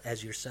hell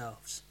as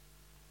yourselves.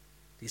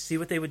 Do you see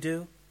what they would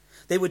do?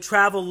 They would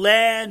travel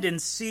land and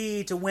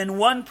sea to win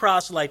one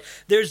proselyte.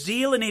 Their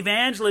zeal in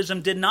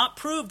evangelism did not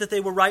prove that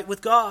they were right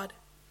with God.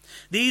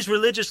 These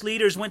religious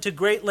leaders went to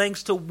great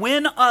lengths to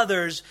win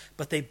others,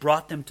 but they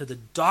brought them to the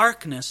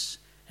darkness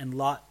and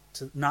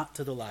not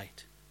to the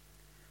light.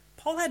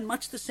 Paul had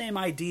much the same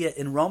idea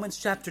in Romans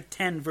chapter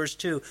 10, verse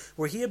 2,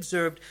 where he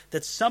observed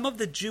that some of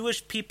the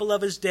Jewish people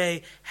of his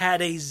day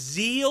had a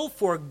zeal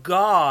for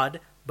God,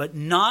 but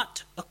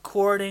not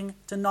according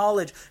to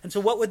knowledge. And so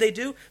what would they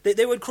do?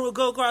 They would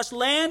go across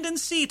land and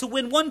sea to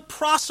win one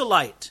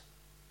proselyte.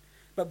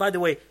 But by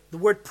the way, the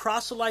word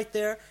proselyte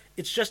there,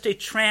 it's just a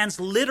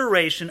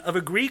transliteration of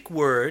a Greek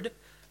word,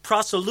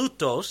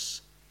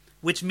 proselytos,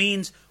 which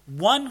means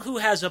one who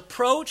has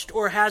approached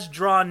or has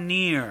drawn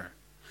near.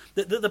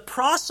 The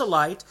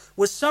proselyte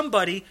was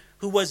somebody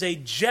who was a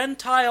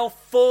Gentile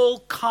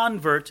full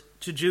convert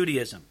to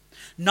Judaism.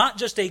 Not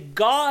just a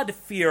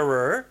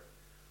God-fearer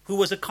who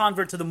was a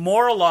convert to the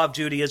moral law of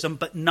Judaism,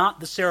 but not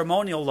the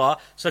ceremonial law,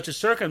 such as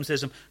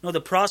circumcision. No, the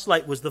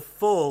proselyte was the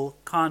full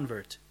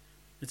convert.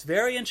 It's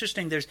very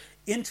interesting. There's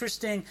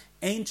interesting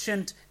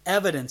ancient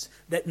evidence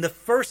that in the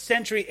 1st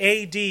century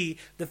A.D.,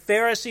 the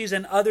Pharisees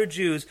and other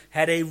Jews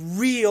had a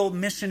real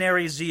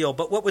missionary zeal.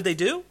 But what would they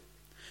do?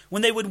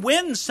 When they would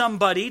win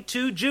somebody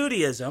to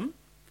Judaism,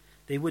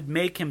 they would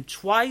make him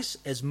twice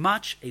as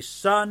much a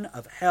son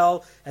of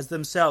hell as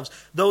themselves.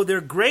 Though their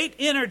great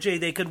energy,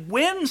 they could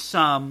win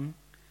some,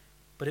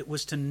 but it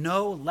was to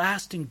no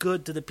lasting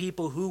good to the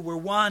people who were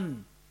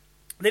won.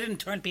 They didn't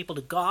turn people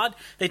to God.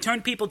 They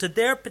turned people to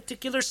their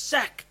particular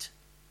sect.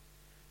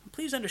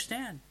 Please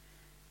understand,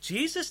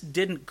 Jesus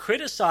didn't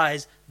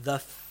criticize the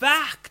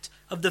fact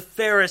of the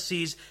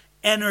Pharisees'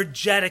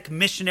 energetic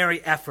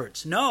missionary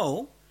efforts.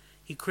 No,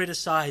 he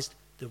criticized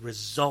the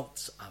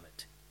results of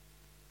it.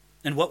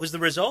 And what was the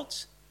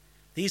results?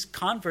 These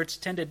converts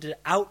tended to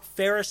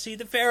out-Pharisee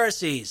the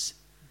Pharisees.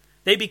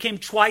 They became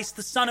twice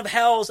the son of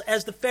hells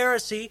as the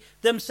Pharisee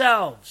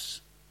themselves.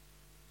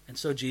 And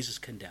so Jesus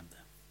condemned them.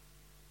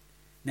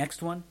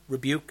 Next one,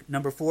 rebuke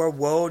number 4,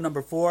 woe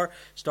number 4,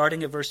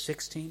 starting at verse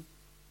 16.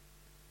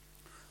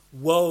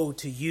 Woe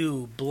to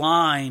you,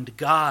 blind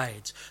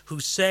guides,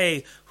 who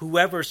say,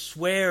 whoever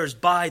swears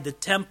by the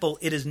temple,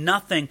 it is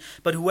nothing,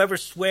 but whoever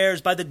swears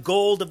by the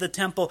gold of the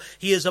temple,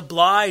 he is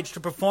obliged to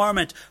perform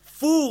it.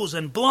 Fools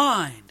and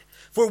blind!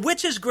 For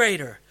which is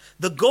greater,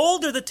 The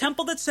gold or the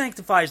temple that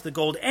sanctifies the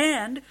gold,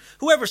 and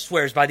whoever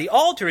swears by the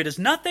altar, it is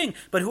nothing,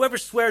 but whoever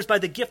swears by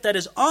the gift that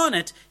is on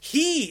it,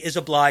 he is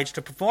obliged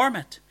to perform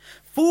it.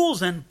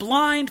 Fools and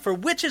blind, for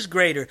which is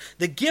greater,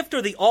 the gift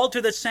or the altar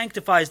that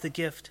sanctifies the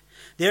gift?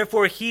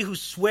 Therefore he who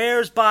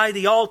swears by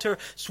the altar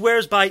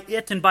swears by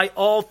it and by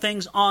all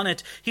things on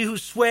it. He who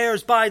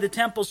swears by the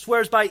temple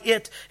swears by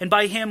it and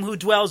by him who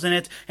dwells in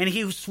it. And he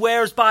who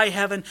swears by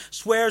heaven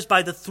swears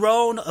by the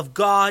throne of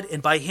God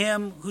and by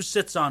him who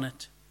sits on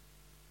it.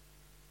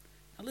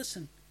 Now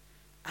listen,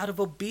 out of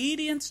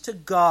obedience to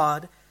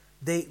God,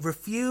 they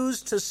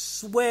refused to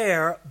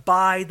swear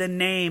by the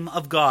name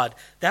of God.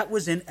 That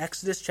was in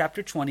Exodus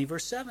chapter 20,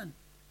 verse 7.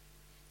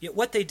 Yet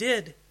what they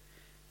did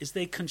is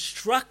they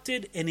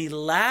constructed an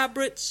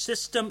elaborate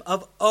system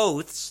of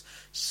oaths,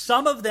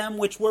 some of them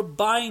which were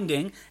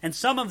binding and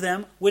some of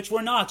them which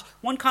were not.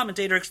 One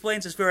commentator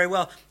explains this very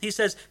well. He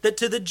says that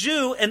to the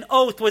Jew, an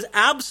oath was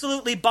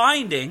absolutely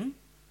binding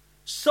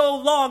so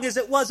long as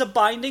it was a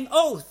binding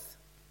oath.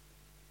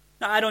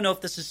 Now, I don't know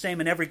if this is the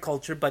same in every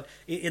culture, but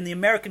in the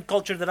American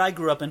culture that I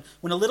grew up in,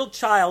 when a little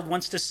child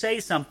wants to say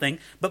something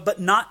but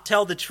not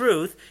tell the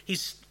truth, he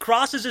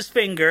crosses his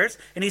fingers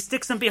and he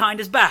sticks them behind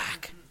his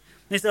back.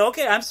 And he says,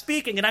 okay, I'm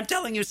speaking and I'm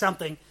telling you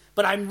something,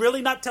 but I'm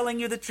really not telling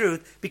you the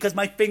truth because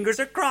my fingers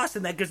are crossed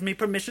and that gives me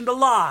permission to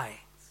lie.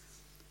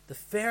 The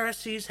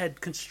Pharisees had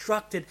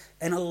constructed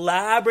an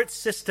elaborate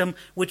system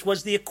which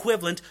was the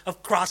equivalent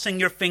of crossing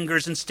your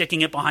fingers and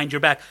sticking it behind your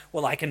back.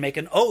 Well, I can make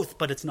an oath,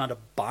 but it's not a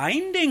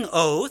binding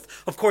oath.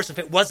 Of course, if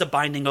it was a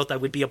binding oath, I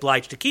would be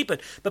obliged to keep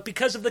it. But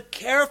because of the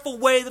careful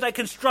way that I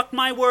construct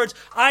my words,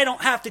 I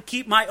don't have to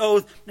keep my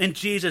oath. And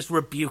Jesus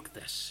rebuked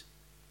this.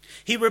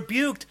 He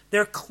rebuked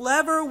their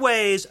clever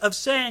ways of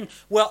saying,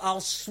 well,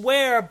 I'll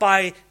swear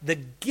by the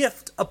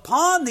gift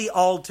upon the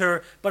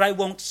altar, but I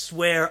won't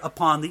swear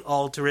upon the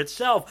altar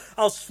itself.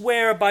 I'll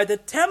swear by the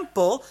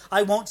temple.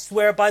 I won't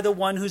swear by the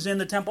one who's in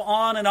the temple,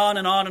 on and on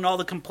and on, and all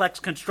the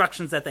complex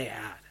constructions that they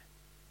had.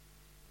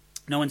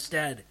 No,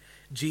 instead,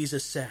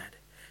 Jesus said,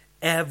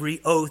 every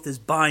oath is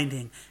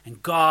binding,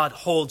 and God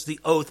holds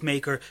the oath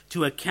maker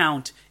to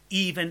account,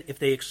 even if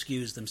they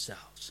excuse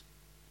themselves.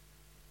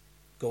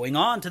 Going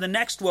on to the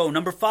next woe,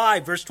 number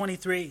 5, verse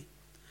 23.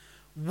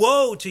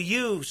 Woe to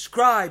you,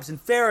 scribes and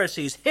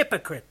Pharisees,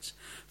 hypocrites,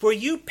 for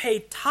you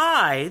pay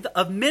tithe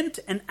of mint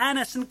and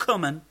anise and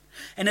cumin,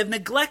 and have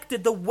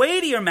neglected the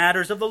weightier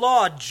matters of the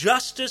law,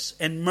 justice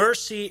and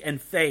mercy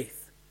and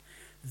faith.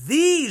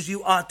 These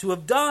you ought to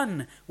have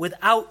done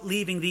without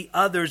leaving the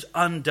others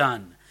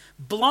undone.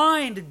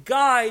 Blind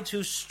guides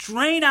who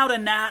strain out a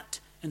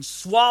gnat and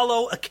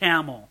swallow a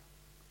camel.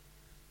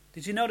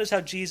 Did you notice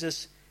how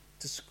Jesus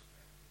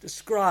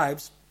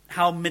describes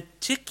how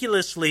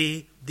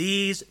meticulously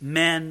these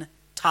men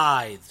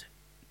tithed?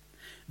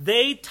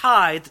 They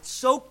tithed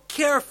so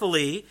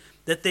carefully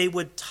that they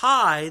would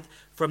tithe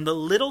from the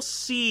little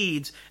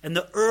seeds and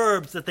the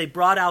herbs that they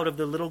brought out of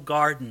their little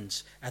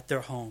gardens at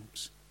their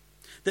homes.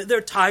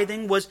 Their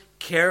tithing was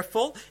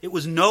careful, it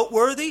was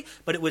noteworthy,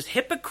 but it was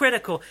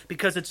hypocritical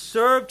because it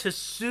served to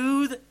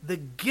soothe the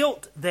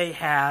guilt they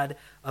had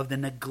of the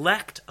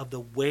neglect of the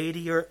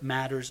weightier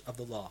matters of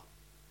the law.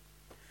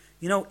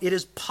 You know, it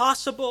is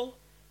possible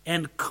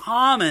and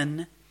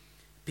common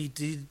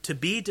to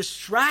be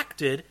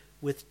distracted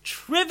with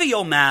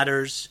trivial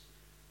matters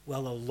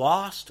while a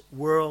lost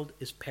world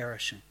is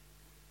perishing.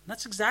 And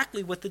that's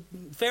exactly what the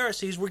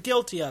Pharisees were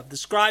guilty of, the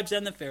scribes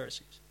and the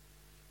Pharisees.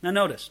 Now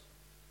notice,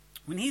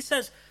 when he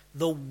says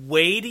the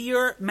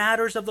weightier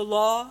matters of the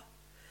law,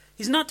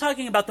 he's not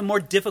talking about the more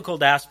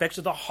difficult aspects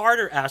or the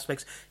harder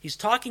aspects. He's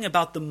talking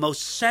about the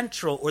most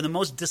central or the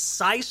most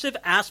decisive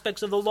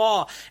aspects of the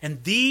law.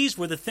 And these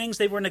were the things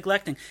they were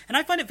neglecting. And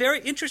I find it very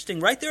interesting.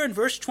 Right there in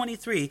verse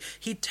 23,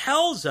 he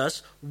tells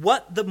us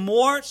what the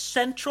more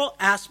central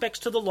aspects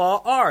to the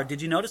law are.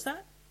 Did you notice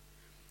that?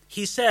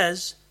 He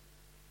says,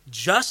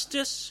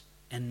 justice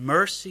and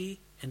mercy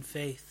and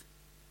faith.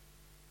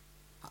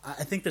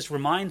 I think this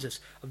reminds us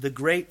of the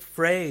great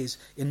phrase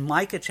in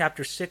Micah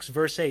chapter 6,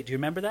 verse 8. Do you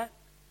remember that?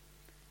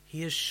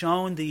 He has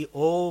shown thee,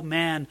 O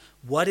man,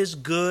 what is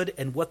good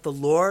and what the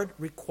Lord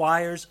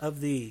requires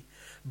of thee,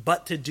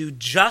 but to do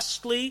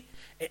justly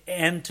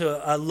and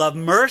to love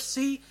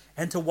mercy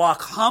and to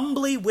walk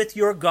humbly with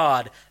your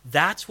God.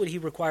 That's what he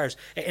requires.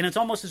 And it's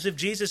almost as if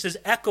Jesus is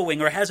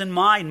echoing or has in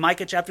mind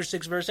Micah chapter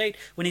 6, verse 8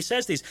 when he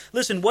says these.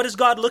 Listen, what is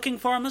God looking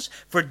for from us?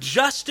 For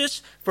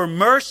justice, for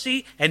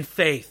mercy, and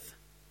faith.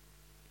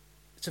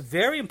 It's a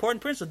very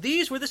important principle.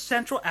 These were the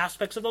central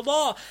aspects of the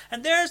law.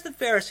 And there's the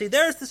Pharisee,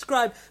 there's the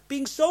scribe,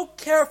 being so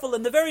careful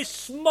in the very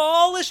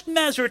smallest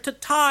measure to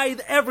tithe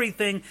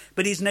everything,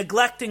 but he's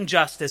neglecting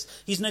justice,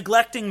 he's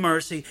neglecting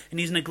mercy, and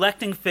he's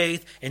neglecting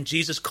faith, and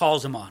Jesus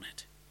calls him on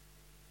it.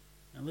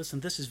 Now listen,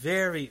 this is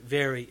very,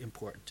 very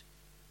important.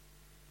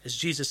 As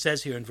Jesus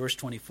says here in verse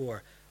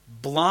 24,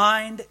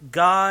 blind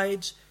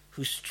guides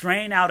who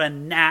strain out a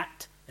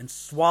gnat and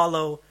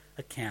swallow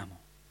a camel.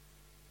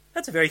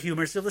 That's a very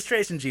humorous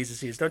illustration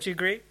Jesus used, don't you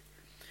agree?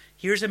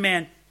 Here's a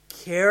man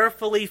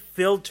carefully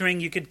filtering.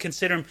 You could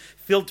consider him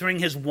filtering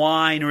his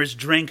wine or his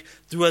drink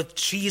through a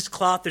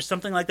cheesecloth or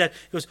something like that.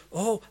 He goes,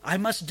 oh, I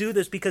must do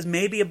this because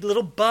maybe a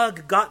little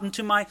bug got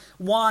into my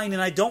wine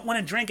and I don't want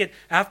to drink it.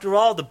 After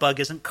all, the bug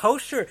isn't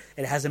kosher.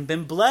 It hasn't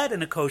been bled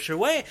in a kosher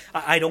way.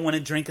 I don't want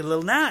to drink a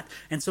little gnat.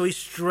 And so he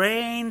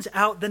strains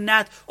out the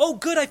gnat. Oh,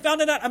 good, I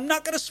found a gnat. I'm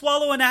not going to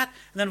swallow a gnat.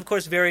 And then, of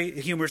course,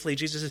 very humorously,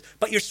 Jesus says,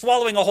 but you're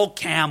swallowing a whole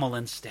camel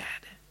instead.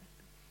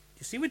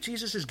 You see what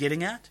Jesus is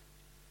getting at?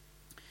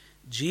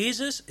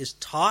 Jesus is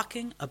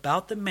talking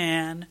about the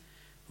man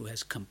who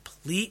has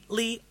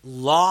completely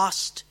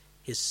lost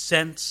his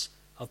sense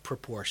of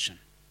proportion.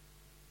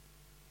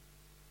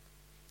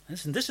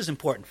 Listen, this is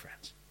important,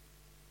 friends.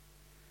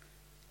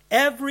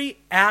 Every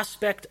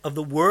aspect of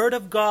the Word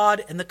of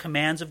God and the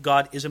commands of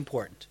God is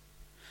important.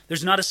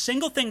 There's not a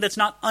single thing that's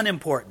not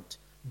unimportant,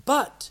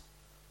 but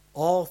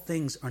all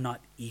things are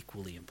not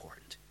equally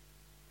important.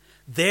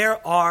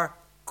 There are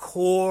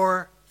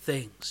core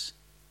things.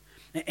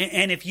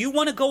 And if you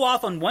want to go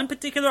off on one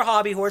particular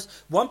hobby horse,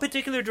 one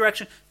particular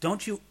direction,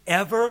 don't you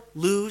ever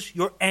lose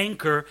your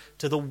anchor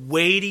to the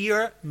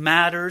weightier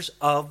matters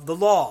of the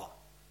law.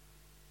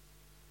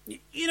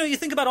 You know, you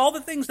think about all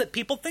the things that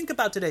people think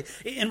about today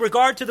in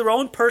regard to their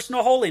own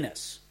personal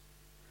holiness.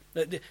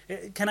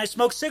 Can I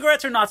smoke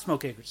cigarettes or not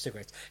smoke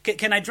cigarettes?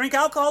 Can I drink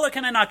alcohol or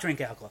can I not drink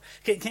alcohol?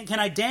 Can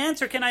I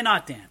dance or can I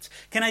not dance?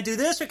 Can I do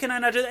this or can I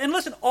not do that? And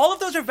listen, all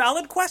of those are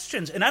valid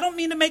questions. And I don't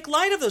mean to make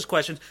light of those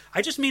questions.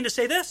 I just mean to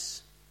say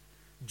this.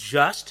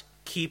 Just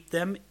keep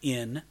them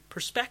in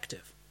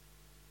perspective.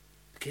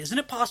 Okay, isn't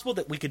it possible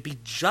that we could be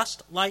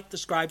just like the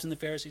scribes and the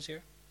Pharisees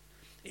here?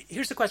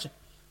 Here's the question.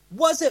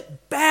 Was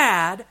it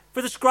bad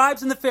for the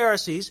scribes and the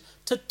Pharisees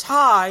to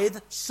tithe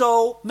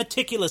so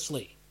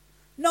meticulously?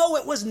 No,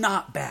 it was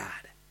not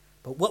bad.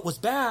 But what was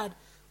bad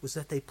was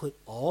that they put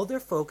all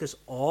their focus,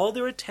 all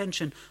their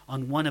attention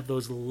on one of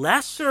those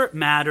lesser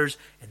matters,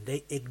 and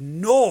they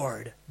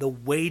ignored the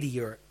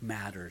weightier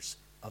matters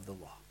of the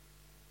law.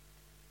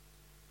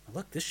 Now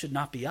look, this should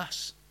not be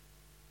us.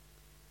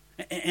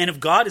 And if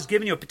God has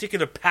given you a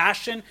particular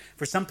passion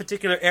for some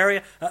particular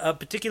area, a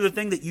particular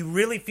thing that you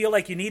really feel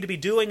like you need to be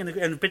doing, and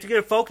a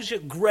particular focus,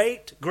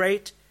 great.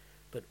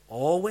 But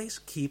always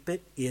keep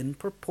it in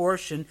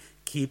proportion.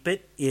 Keep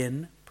it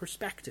in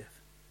perspective.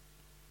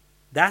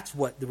 That's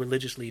what the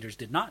religious leaders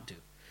did not do.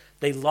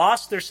 They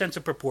lost their sense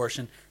of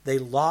proportion. They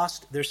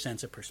lost their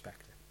sense of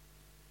perspective.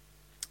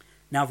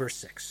 Now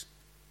verse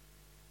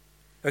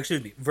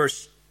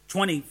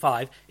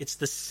 25, it's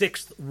the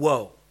sixth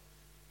woe.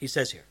 He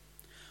says here,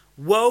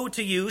 woe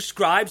to you,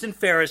 scribes and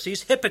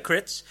Pharisees,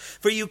 hypocrites,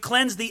 for you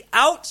cleanse the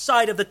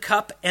outside of the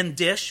cup and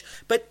dish,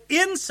 but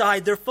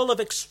inside they're full of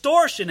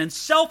extortion and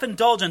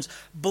self-indulgence.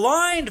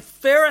 Blind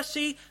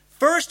Pharisee,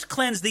 first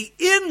cleanse the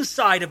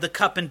inside of the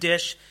cup and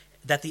dish,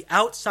 that the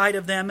outside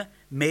of them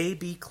may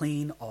be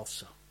clean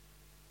also.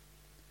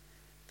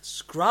 The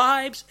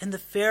scribes and the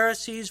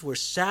Pharisees were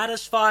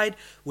satisfied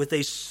with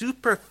a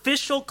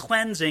superficial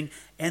cleansing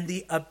and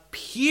the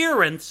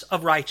appearance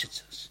of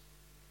righteousness.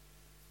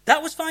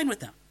 That was fine with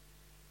them.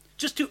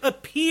 Just to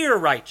appear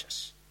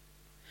righteous.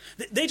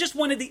 They just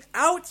wanted the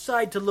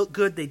outside to look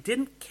good. They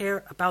didn't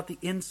care about the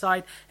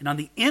inside. And on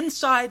the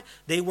inside,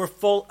 they were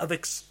full of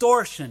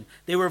extortion.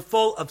 They were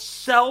full of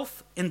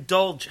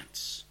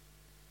self-indulgence.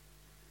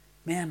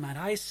 Man, might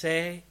I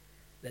say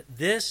that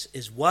this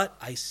is what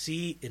I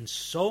see in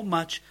so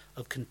much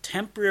of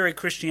contemporary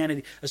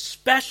Christianity,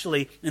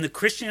 especially in the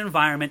Christian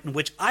environment in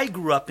which I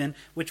grew up in,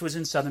 which was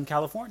in Southern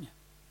California.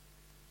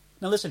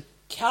 Now listen,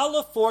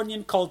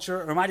 Californian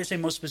culture, or might I say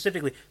most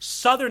specifically,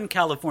 Southern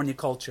California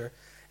culture,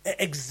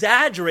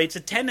 exaggerates a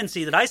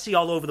tendency that I see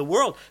all over the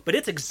world, but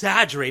it's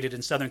exaggerated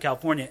in Southern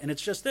California, and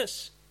it's just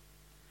this.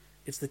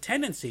 It's the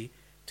tendency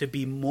to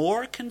be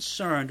more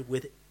concerned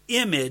with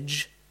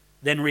image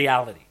than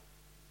reality.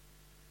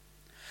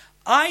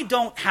 I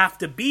don't have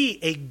to be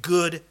a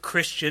good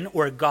Christian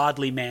or a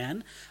godly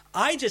man.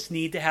 I just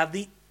need to have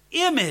the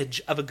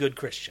image of a good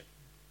Christian,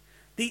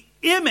 the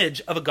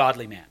image of a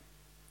godly man.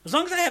 As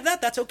long as I have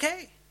that, that's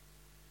okay.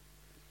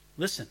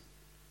 Listen,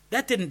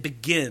 that didn't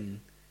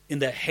begin in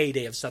the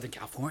heyday of Southern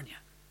California.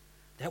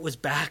 That was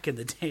back in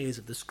the days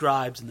of the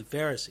scribes and the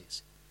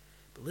Pharisees.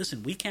 But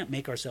listen, we can't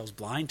make ourselves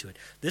blind to it.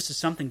 This is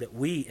something that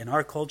we, in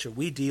our culture,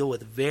 we deal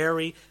with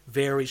very,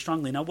 very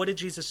strongly. Now, what did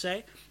Jesus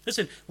say?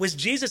 Listen, was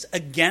Jesus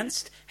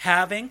against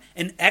having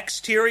an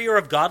exterior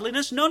of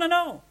godliness?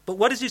 No. But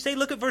what does he say?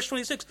 Look at verse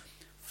 26.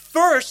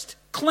 First,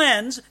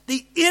 cleanse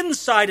the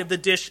inside of the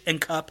dish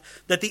and cup,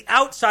 that the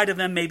outside of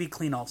them may be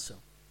clean also.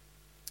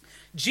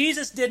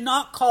 Jesus did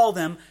not call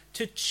them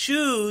to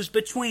choose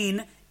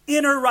between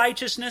inner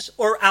righteousness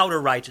or outer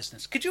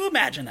righteousness. Could you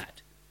imagine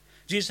that?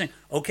 Jesus saying,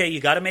 okay, you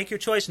got to make your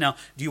choice now.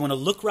 Do you want to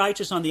look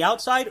righteous on the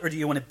outside or do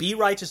you want to be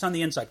righteous on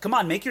the inside? Come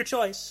on, make your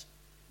choice.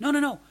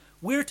 No.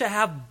 We're to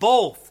have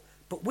both.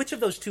 But which of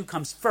those two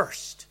comes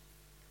first?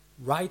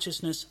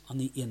 Righteousness on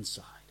the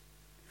inside.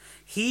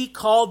 He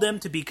called them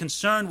to be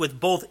concerned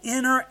with both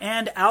inner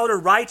and outer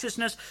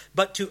righteousness,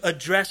 but to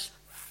address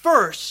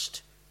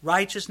first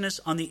righteousness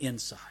on the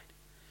inside.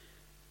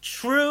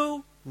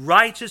 True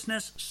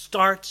righteousness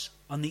starts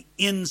on the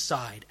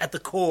inside, at the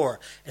core,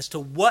 as to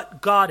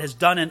what God has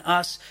done in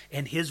us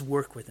and his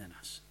work within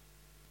us.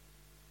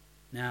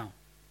 Now,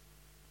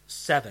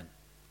 7,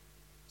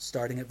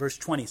 starting at verse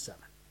 27.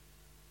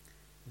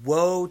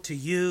 Woe to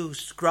you,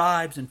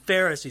 scribes and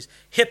Pharisees,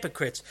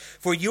 hypocrites,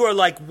 for you are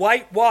like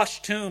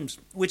whitewashed tombs,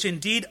 which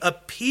indeed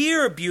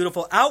appear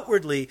beautiful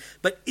outwardly,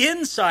 but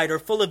inside are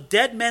full of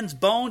dead men's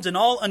bones and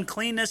all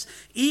uncleanness.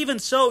 Even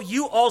so,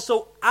 you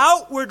also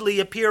outwardly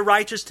appear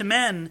righteous to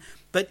men,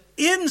 but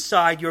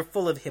inside you're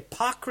full of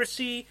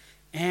hypocrisy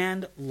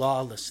and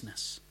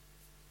lawlessness.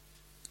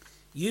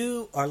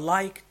 You are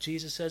like,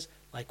 Jesus says,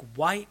 like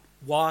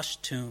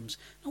whitewashed tombs.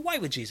 Now, why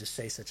would Jesus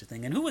say such a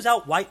thing? And who was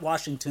out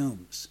whitewashing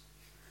tombs?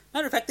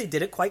 Matter of fact, they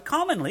did it quite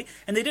commonly,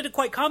 and they did it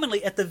quite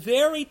commonly at the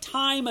very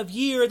time of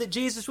year that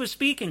Jesus was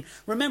speaking.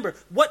 Remember,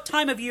 what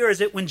time of year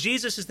is it when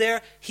Jesus is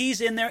there?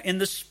 He's in there in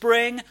the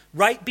spring,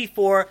 right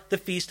before the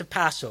Feast of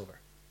Passover.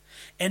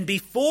 And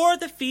before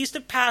the Feast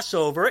of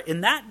Passover,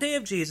 in that day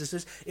of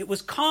Jesus's, it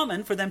was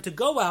common for them to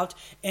go out,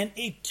 and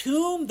a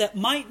tomb that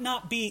might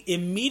not be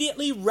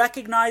immediately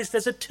recognized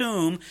as a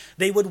tomb,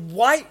 they would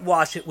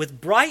whitewash it with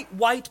bright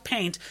white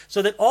paint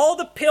so that all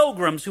the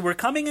pilgrims who were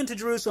coming into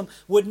Jerusalem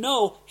would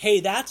know, hey,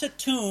 that's a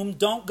tomb,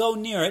 don't go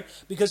near it,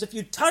 because if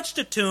you touched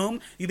a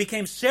tomb, you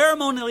became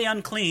ceremonially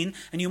unclean,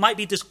 and you might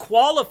be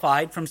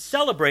disqualified from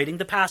celebrating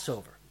the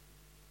Passover.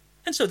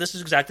 And so this is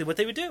exactly what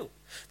they would do.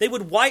 They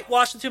would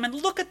whitewash the tomb, and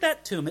look at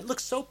that tomb. It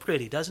looks so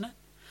pretty, doesn't it?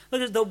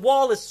 Look at the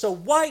wall is so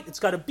white. It's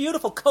got a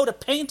beautiful coat of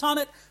paint on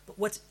it. But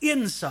what's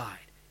inside?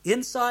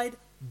 Inside,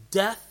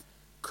 death,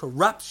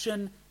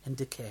 corruption, and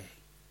decay.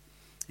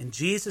 And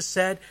Jesus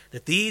said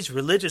that these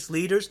religious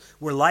leaders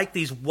were like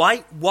these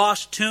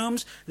whitewashed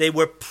tombs. They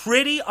were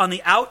pretty on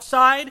the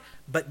outside,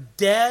 but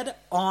dead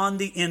on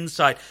the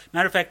inside.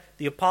 Matter of fact,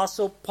 the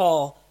Apostle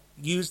Paul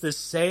used this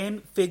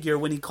same figure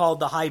when he called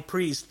the high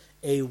priest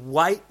a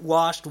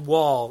whitewashed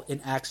wall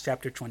in Acts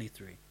chapter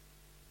 23.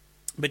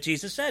 But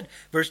Jesus said,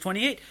 verse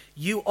 28,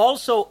 you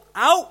also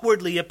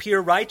outwardly appear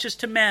righteous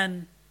to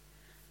men,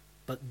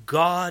 but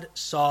God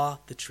saw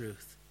the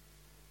truth.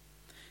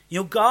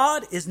 You know,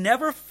 God is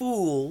never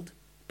fooled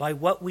by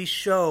what we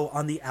show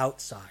on the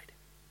outside.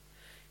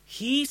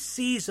 He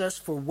sees us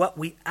for what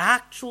we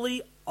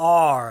actually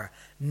are,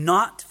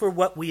 not for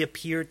what we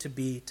appear to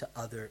be to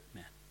other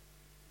men.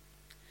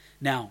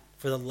 Now,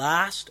 for the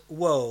last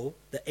woe,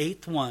 the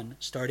 8th one,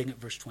 starting at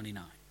verse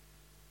 29.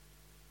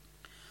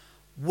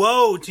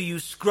 Woe to you,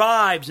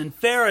 scribes and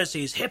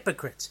Pharisees,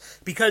 hypocrites,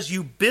 because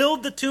you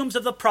build the tombs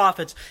of the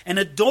prophets and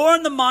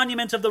adorn the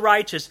monuments of the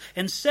righteous,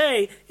 and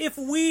say, if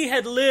we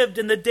had lived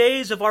in the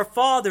days of our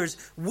fathers,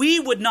 we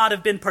would not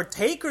have been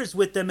partakers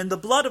with them in the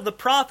blood of the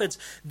prophets.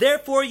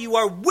 Therefore you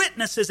are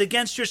witnesses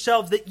against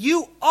yourselves that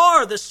you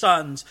are the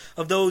sons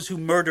of those who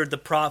murdered the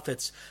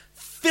prophets.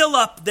 Fill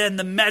up then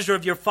the measure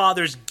of your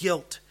father's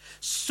guilt.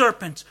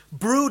 Serpents,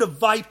 brood of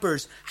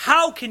vipers,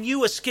 how can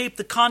you escape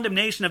the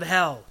condemnation of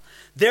hell?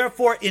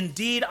 Therefore,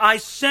 indeed, I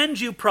send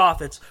you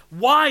prophets,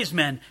 wise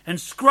men, and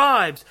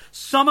scribes.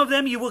 Some of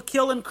them you will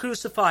kill and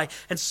crucify,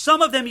 and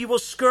some of them you will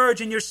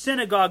scourge in your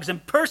synagogues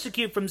and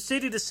persecute from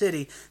city to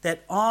city,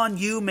 that on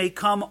you may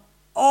come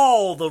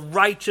all the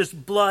righteous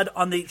blood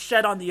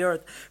shed on the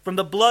earth, from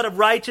the blood of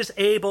righteous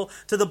Abel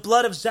to the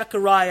blood of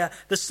Zechariah,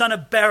 the son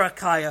of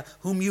Berechiah,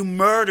 whom you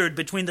murdered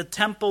between the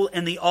temple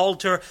and the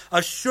altar.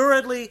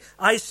 Assuredly,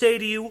 I say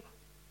to you,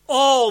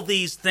 all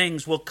these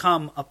things will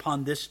come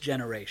upon this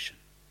generation.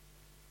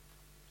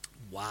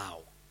 Wow.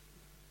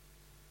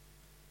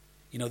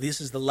 You know, this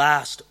is the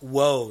last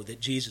woe that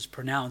Jesus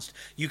pronounced.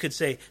 You could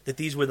say that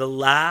these were the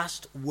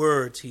last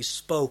words he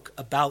spoke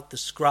about the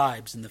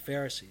scribes and the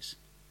Pharisees.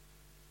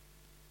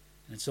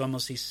 And it's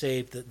almost he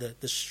saved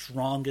the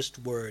strongest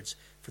words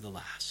for the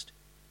last.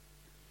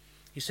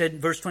 He said in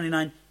verse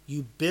 29,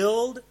 you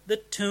build the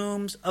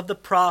tombs of the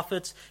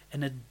prophets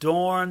and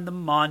adorn the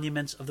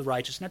monuments of the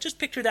righteous. Now just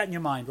picture that in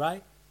your mind,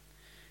 right?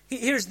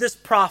 Here's this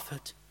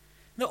prophet.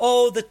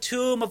 Oh, the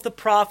tomb of the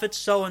prophet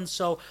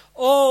so-and-so.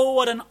 Oh,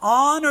 what an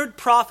honored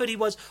prophet he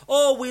was.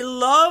 Oh, we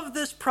love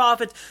this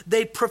prophet.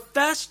 They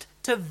professed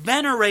to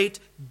venerate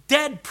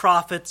dead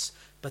prophets,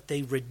 but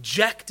they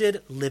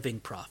rejected living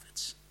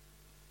prophets.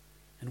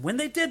 And when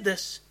they did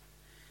this,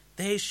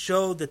 they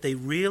showed that they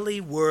really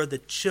were the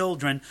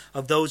children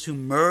of those who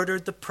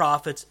murdered the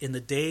prophets in the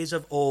days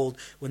of old,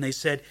 when they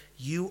said,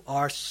 you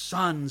are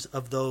sons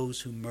of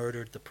those who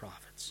murdered the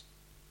prophets.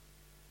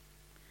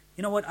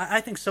 You know what?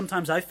 I think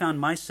sometimes I found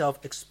myself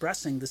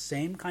expressing the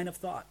same kind of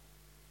thought.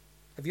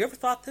 Have you ever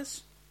thought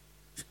this?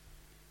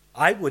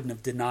 I wouldn't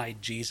have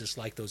denied Jesus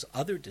like those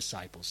other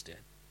disciples did.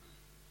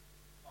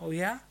 Oh,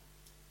 yeah?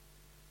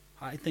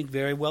 I think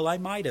very well I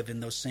might have in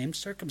those same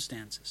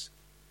circumstances.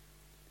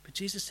 But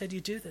Jesus said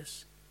you do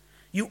this.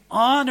 You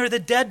honor the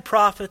dead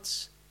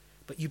prophets,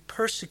 but you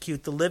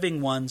persecute the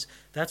living ones.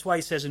 That's why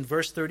he says in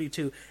verse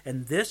 32,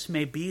 and this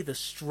may be the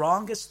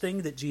strongest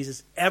thing that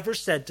Jesus ever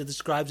said to the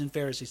scribes and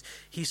Pharisees.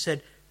 He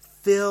said,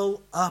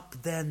 fill up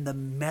then the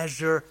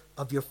measure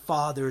of your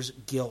father's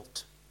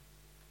guilt.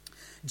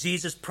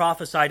 Jesus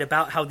prophesied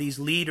about how these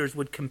leaders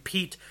would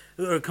complete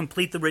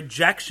the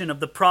rejection of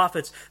the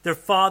prophets their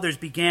fathers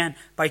began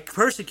by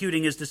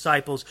persecuting his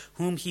disciples,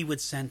 whom he would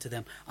send to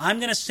them. I'm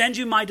going to send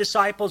you my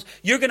disciples.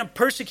 You're going to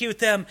persecute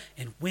them.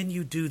 And when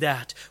you do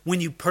that,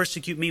 when you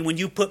persecute me, when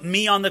you put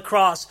me on the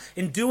cross,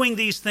 in doing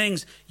these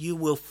things, you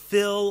will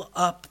fill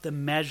up the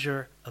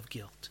measure of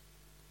guilt.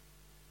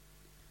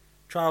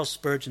 Charles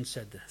Spurgeon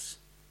said this: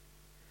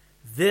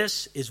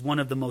 "This is one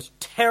of the most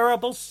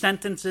terrible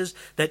sentences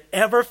that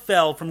ever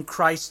fell from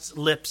Christ's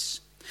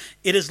lips.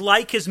 It is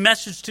like his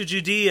message to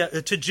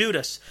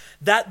Judas,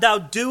 that thou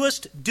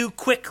doest, do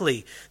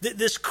quickly.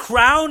 This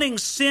crowning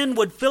sin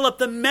would fill up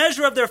the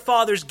measure of their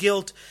father's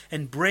guilt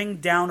and bring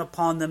down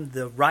upon them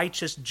the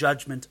righteous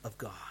judgment of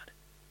God."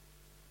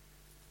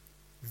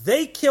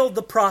 They killed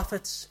the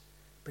prophets,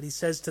 but he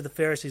says to the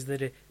Pharisees,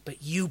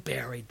 but you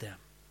buried them.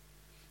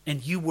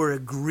 And you were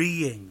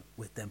agreeing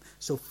with them.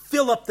 So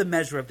fill up the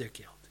measure of their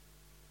guilt.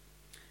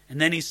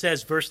 And then he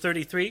says, verse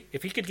 33,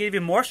 if he could give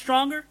you more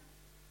stronger,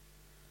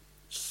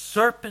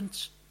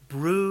 serpents,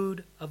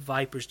 brood of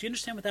vipers. Do you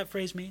understand what that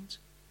phrase means?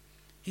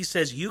 He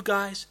says, you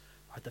guys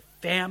are the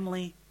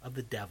family of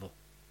the devil.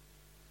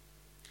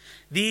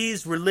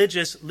 These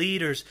religious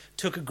leaders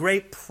took a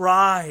great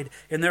pride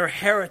in their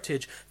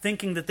heritage,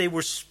 thinking that they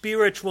were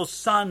spiritual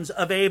sons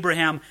of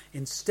Abraham.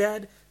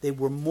 Instead, they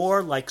were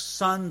more like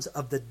sons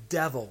of the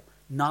devil,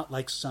 not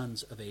like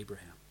sons of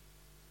Abraham.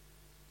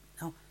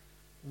 Now,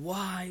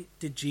 why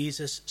did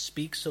Jesus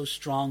speak so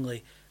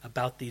strongly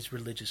about these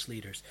religious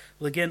leaders?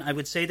 Well, again, I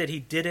would say that he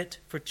did it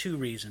for two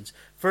reasons.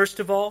 First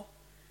of all,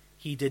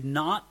 he did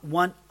not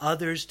want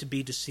others to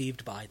be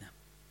deceived by them.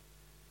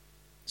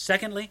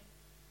 Secondly,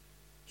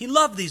 he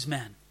loved these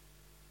men.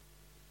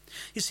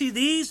 You see,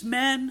 these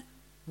men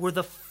were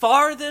the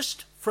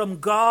farthest from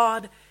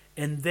God,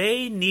 and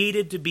they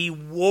needed to be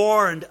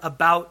warned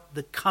about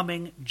the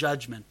coming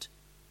judgment.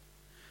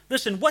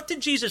 Listen, what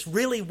did Jesus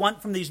really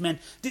want from these men?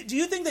 Do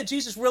you think that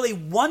Jesus really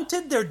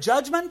wanted their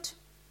judgment?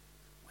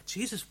 What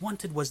Jesus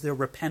wanted was their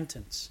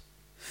repentance.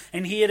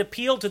 And he had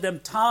appealed to them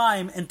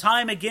time and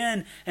time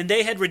again, and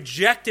they had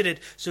rejected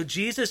it. So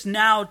Jesus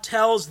now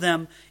tells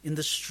them in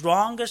the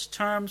strongest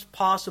terms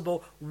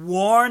possible,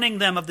 warning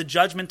them of the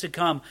judgment to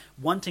come,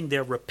 wanting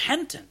their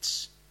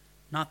repentance,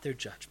 not their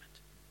judgment.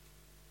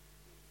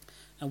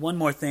 Now, one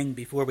more thing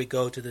before we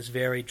go to this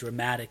very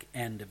dramatic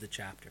end of the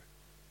chapter.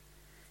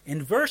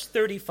 In verse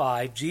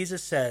 35,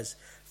 Jesus says,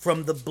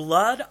 "From the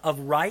blood of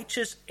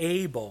righteous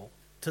Abel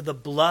to the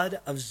blood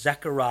of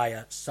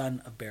Zechariah,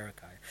 son of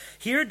Berechiah."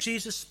 Here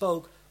Jesus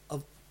spoke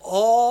of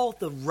all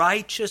the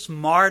righteous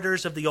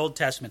martyrs of the Old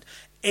Testament.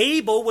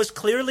 Abel was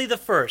clearly the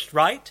first,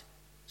 right?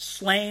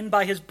 Slain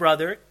by his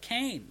brother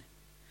Cain.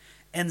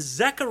 And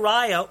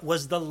Zechariah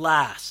was the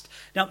last.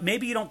 Now,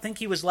 maybe you don't think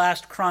he was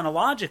last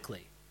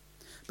chronologically,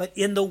 but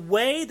in the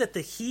way that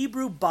the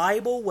Hebrew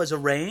Bible was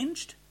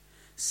arranged,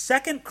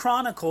 2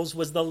 Chronicles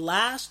was the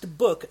last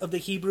book of the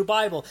Hebrew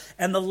Bible.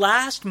 And the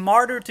last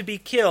martyr to be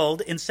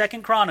killed in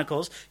 2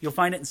 Chronicles, you'll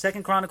find it in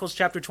 2 Chronicles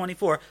chapter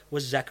 24,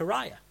 was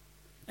Zechariah.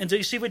 And so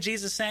you see what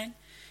Jesus is saying?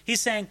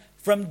 He's saying,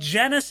 from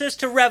Genesis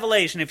to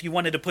Revelation, if you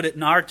wanted to put it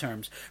in our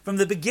terms, from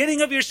the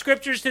beginning of your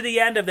scriptures to the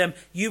end of them,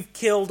 you've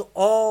killed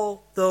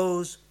all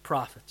those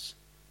prophets.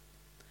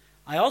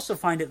 I also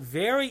find it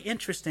very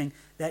interesting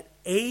that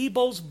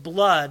Abel's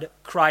blood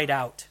cried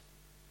out.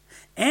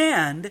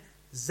 And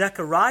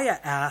Zechariah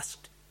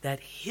asked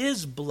that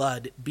his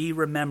blood be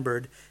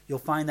remembered. You'll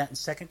find that in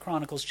 2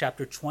 Chronicles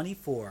chapter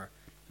 24,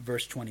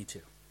 verse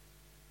 22.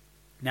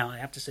 Now, I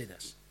have to say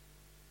this.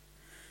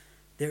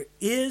 There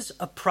is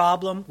a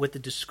problem with the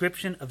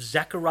description of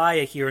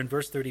Zechariah here in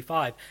verse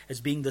 35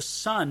 as being the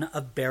son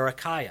of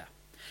Berechiah.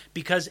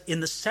 Because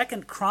in the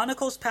 2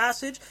 Chronicles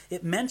passage,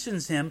 it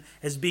mentions him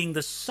as being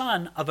the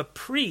son of a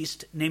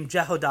priest named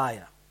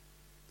Jehodiah.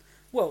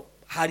 Well,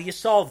 how do you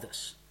solve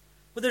this?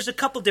 Well, there's a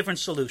couple different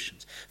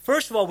solutions.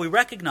 First of all, we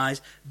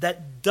recognize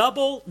that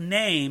double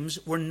names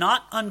were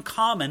not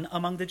uncommon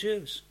among the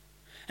Jews.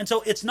 And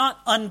so it's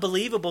not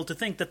unbelievable to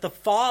think that the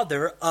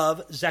father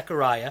of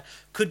Zechariah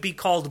could be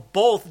called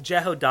both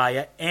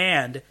Jehodiah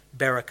and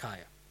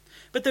Berechiah.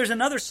 But there's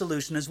another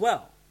solution as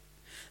well.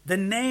 The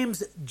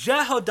names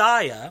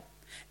Jehodiah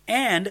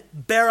and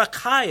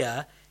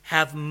Berechiah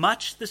have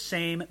much the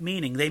same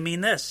meaning. They mean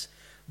this: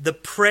 the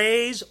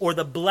praise or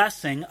the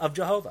blessing of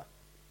Jehovah.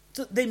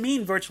 So they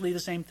mean virtually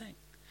the same thing.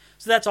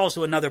 So that's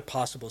also another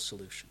possible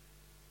solution.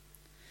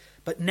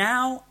 But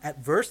now, at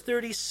verse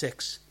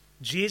 36,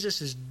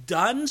 Jesus is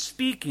done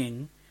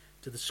speaking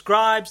to the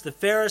scribes, the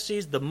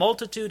Pharisees, the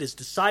multitude, his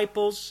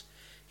disciples.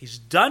 He's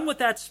done with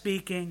that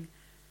speaking.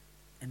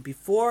 And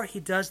before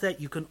he does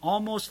that, you can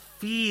almost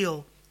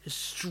feel his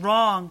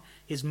strong,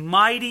 his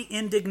mighty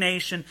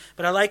indignation.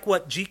 But I like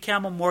what G.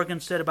 Campbell Morgan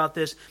said about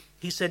this.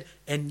 He said,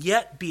 and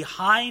yet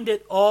behind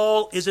it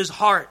all is his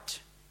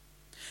heart.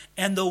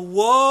 And the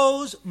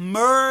woes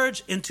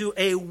merge into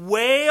a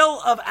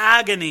wail of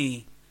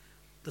agony,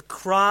 the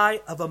cry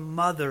of a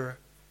mother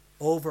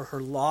over her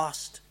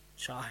lost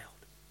child.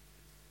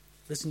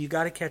 Listen, you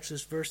got to catch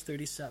this, verse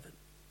 37.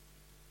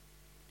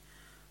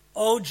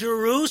 "O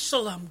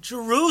Jerusalem,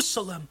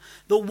 Jerusalem,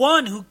 the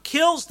one who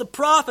kills the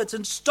prophets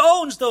and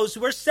stones those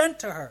who are sent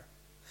to her.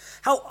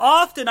 How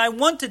often I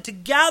wanted to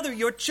gather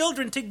your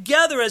children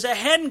together as a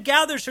hen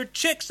gathers her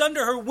chicks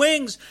under her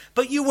wings,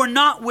 but you were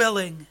not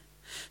willing.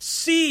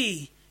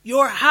 See,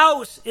 your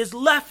house is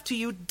left to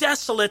you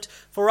desolate,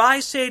 for I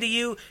say to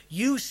you,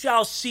 you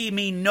shall see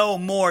me no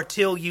more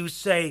till you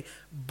say,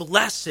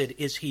 blessed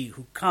is he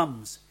who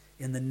comes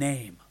in the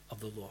name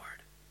of the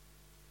Lord."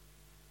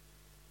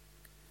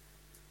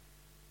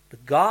 The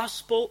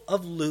Gospel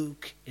of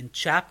Luke in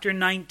chapter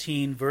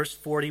 19, verse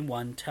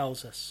 41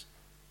 tells us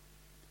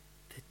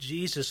that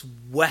Jesus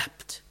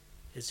wept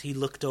as he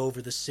looked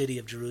over the city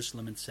of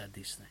Jerusalem and said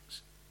these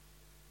things.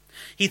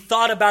 He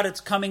thought about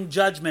its coming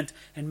judgment,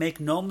 and make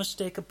no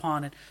mistake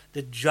upon it,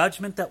 the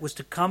judgment that was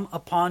to come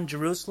upon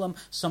Jerusalem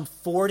some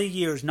 40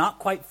 years, not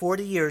quite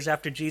 40 years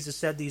after Jesus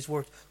said these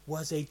words,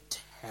 was a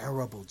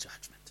terrible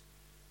judgment.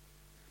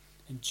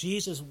 And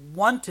Jesus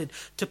wanted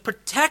to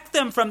protect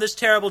them from this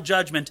terrible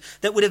judgment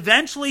that would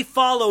eventually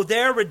follow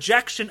their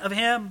rejection of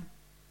him.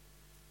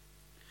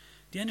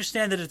 Do you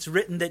understand that it's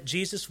written that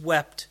Jesus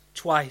wept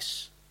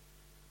twice?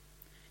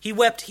 He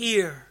wept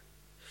here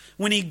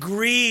when he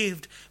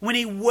grieved, when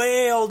he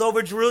wailed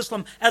over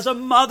Jerusalem as a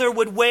mother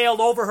would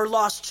wail over her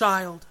lost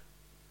child.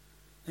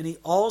 And he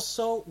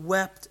also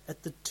wept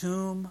at the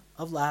tomb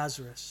of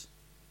Lazarus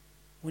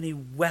when he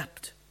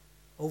wept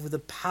over the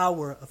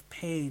power of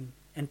pain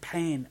and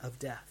pain of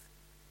death.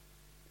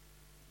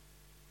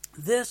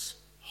 This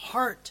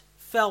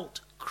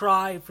heartfelt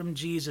cry from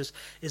Jesus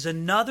is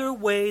another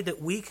way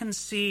that we can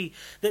see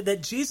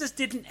that Jesus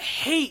didn't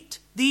hate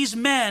these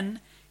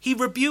men he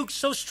rebuked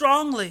so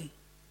strongly.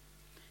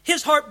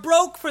 His heart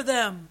broke for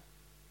them.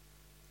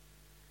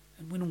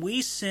 And when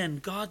we sin,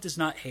 God does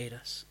not hate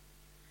us.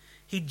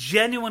 He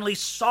genuinely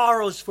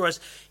sorrows for us.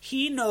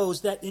 He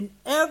knows that in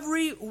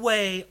every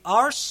way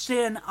our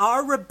sin,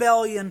 our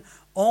rebellion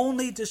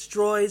only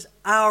destroys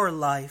our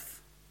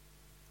life.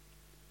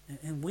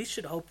 And we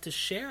should hope to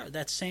share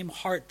that same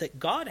heart that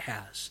God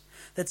has,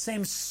 that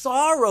same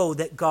sorrow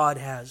that God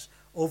has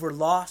over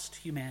lost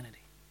humanity.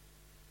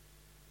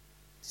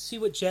 See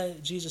what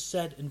Jesus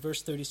said in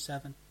verse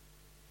 37.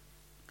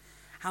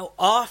 How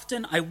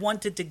often I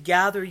wanted to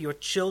gather your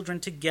children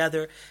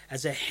together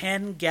as a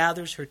hen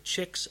gathers her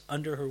chicks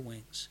under her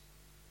wings.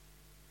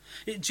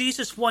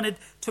 Jesus wanted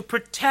to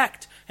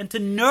protect and to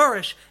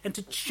nourish and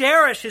to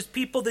cherish his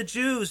people, the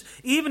Jews,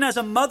 even as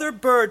a mother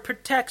bird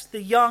protects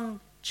the young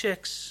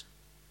chicks.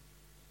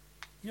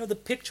 You know, the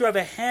picture of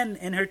a hen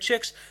and her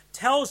chicks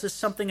tells us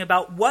something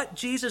about what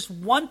Jesus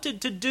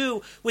wanted to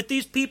do with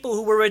these people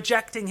who were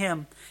rejecting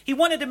him. He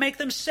wanted to make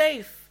them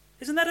safe.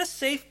 Isn't that a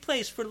safe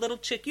place for a little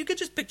chick? You could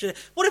just picture it.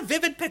 What a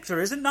vivid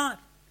picture, is it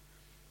not?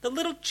 The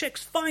little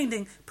chicks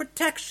finding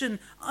protection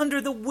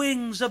under the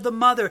wings of the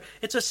mother.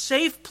 It's a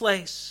safe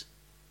place.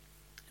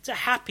 It's a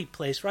happy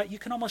place, right? You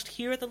can almost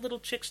hear the little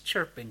chicks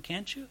chirping,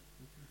 can't you?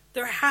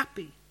 They're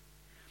happy.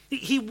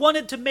 He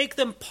wanted to make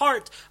them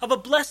part of a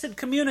blessed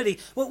community.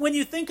 When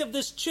you think of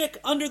this chick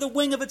under the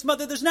wing of its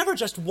mother, there's never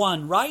just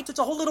one, right? It's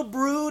a whole little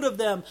brood of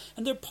them,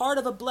 and they're part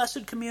of a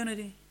blessed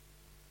community.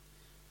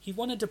 He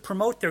wanted to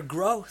promote their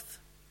growth.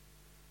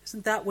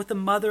 Isn't that what the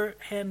mother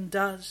hen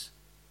does?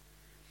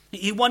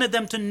 He wanted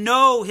them to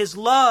know his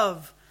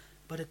love,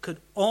 but it could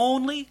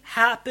only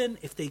happen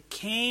if they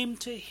came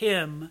to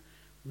him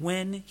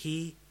when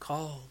he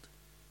called.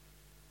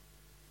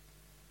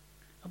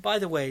 Oh, by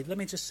the way, let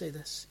me just say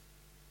this.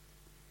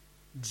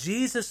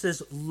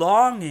 Jesus'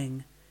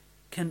 longing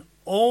can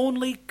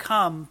only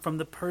come from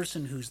the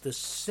person who's the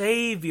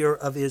Savior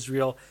of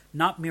Israel,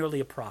 not merely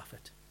a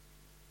prophet.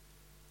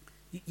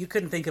 You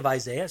couldn't think of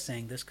Isaiah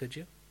saying this, could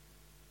you?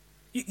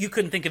 You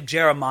couldn't think of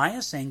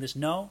Jeremiah saying this.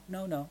 No.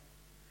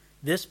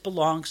 This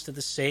belongs to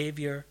the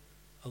Savior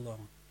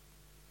alone.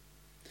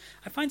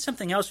 I find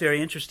something else very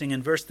interesting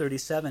in verse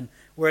 37,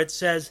 where it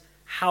says,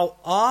 how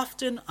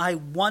often I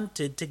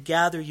wanted to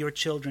gather your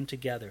children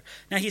together.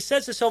 Now he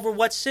says this over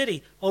what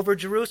city? Over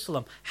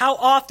Jerusalem. How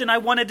often I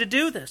wanted to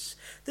do this.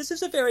 This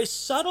is a very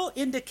subtle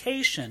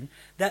indication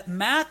that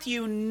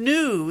Matthew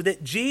knew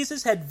that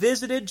Jesus had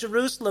visited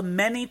Jerusalem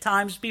many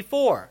times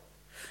before.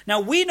 Now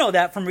we know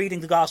that from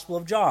reading the Gospel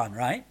of John,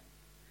 right?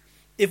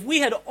 If we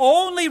had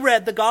only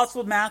read the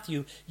Gospel of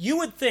Matthew, you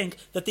would think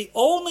that the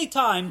only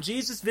time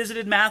Jesus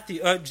visited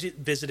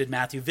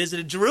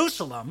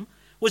Jerusalem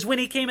was when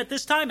he came at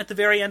this time, at the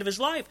very end of his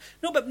life.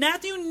 No, but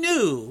Matthew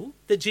knew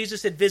that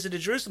Jesus had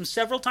visited Jerusalem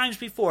several times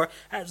before,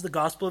 as the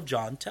Gospel of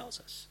John tells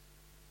us.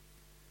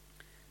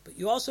 But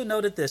you also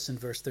noted this in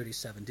verse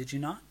 37, did you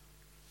not?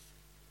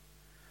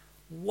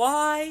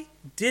 Why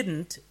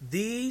didn't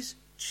these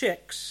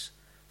chicks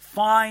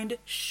find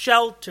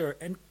shelter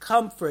and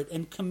comfort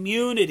and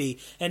community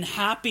and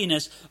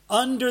happiness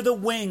under the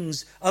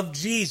wings of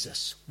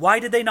Jesus? Why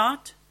did they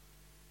not?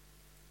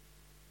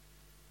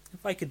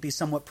 If I could be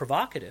somewhat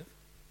provocative,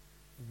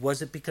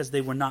 was it because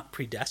they were not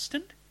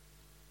predestined?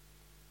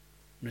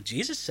 No,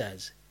 Jesus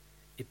says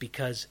it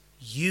because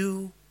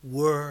you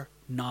were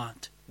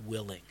not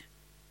willing.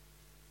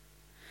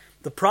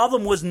 The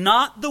problem was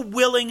not the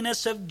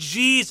willingness of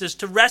Jesus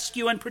to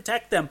rescue and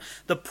protect them.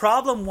 The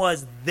problem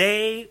was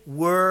they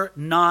were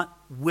not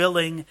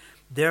willing.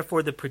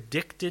 Therefore, the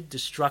predicted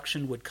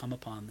destruction would come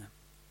upon them.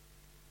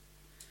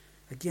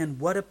 Again,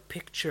 what a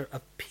picture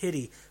of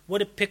pity.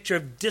 What a picture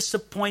of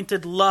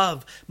disappointed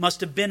love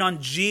must have been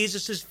on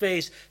Jesus'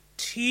 face.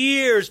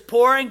 Tears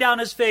pouring down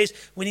his face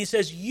when he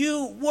says,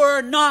 you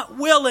were not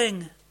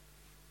willing.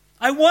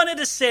 I wanted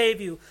to save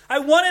you. I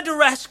wanted to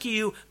rescue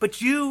you,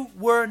 but you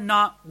were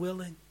not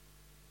willing.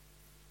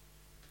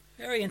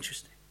 Very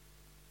interesting.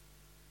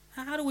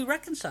 How do we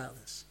reconcile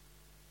this?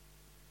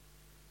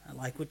 I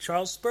like what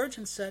Charles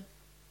Spurgeon said.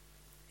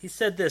 He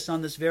said this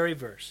on this very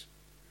verse.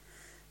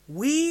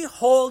 We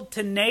hold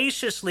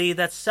tenaciously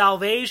that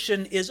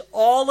salvation is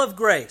all of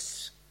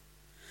grace,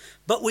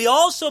 but we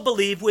also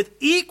believe with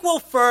equal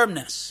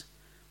firmness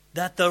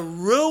that the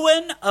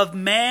ruin of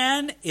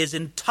man is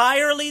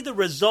entirely the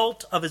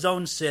result of his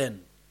own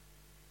sin.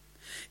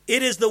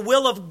 It is the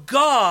will of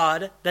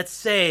God that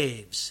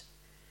saves.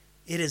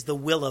 It is the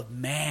will of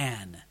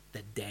man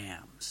that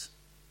damns.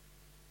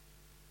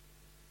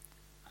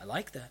 I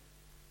like that.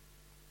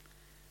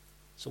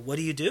 So what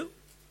do?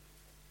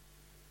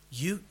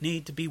 You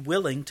need to be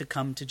willing to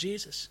come to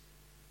Jesus.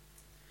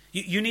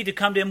 You need to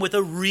come to him with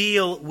a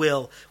real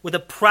will, with a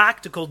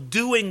practical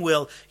doing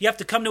will. You have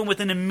to come to him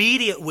with an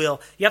immediate will.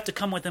 You have to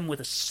come with him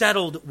with a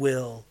settled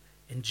will,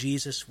 and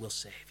Jesus will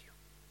save you.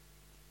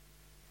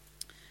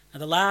 Now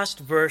the last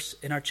verse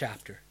in our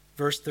chapter,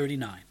 verse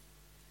 39,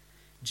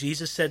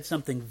 Jesus said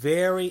something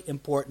very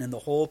important in the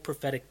whole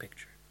prophetic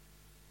picture.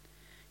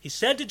 He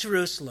said to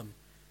Jerusalem,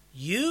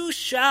 you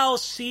shall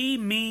see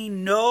me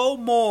no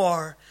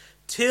more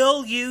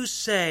till you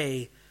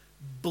say,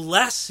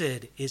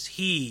 blessed is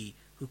he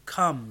who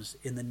comes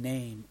in the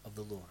name of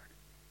the Lord.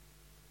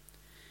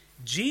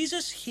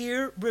 Jesus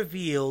here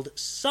revealed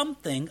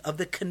something of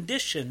the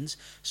conditions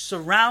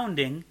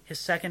surrounding his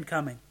second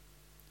coming.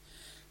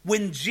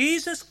 When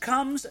Jesus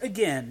comes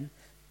again,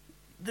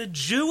 the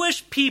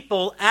Jewish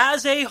people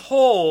as a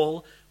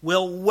whole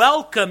will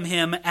welcome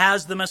him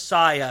as the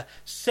Messiah,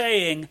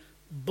 saying,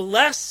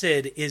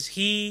 blessed is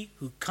he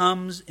who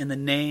comes in the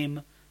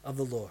name of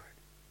the Lord.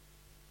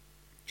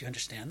 Do you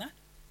understand that?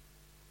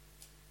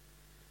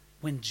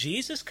 When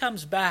Jesus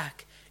comes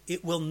back,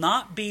 it will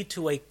not be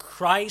to a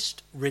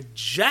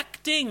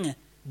Christ-rejecting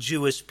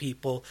Jewish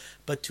people,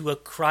 but to a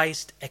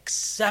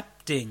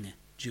Christ-accepting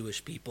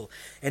Jewish people.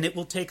 And it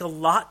will take a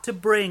lot to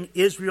bring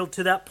Israel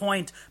to that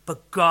point,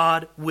 but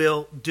God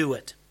will do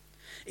it.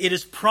 It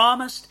is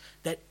promised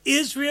that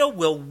Israel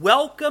will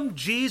welcome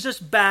Jesus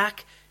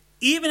back,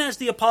 even as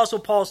the Apostle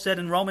Paul said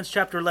in Romans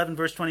chapter 11,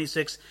 verse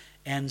 26,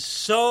 and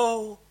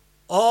so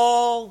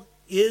all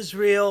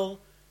Israel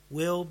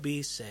will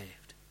be saved.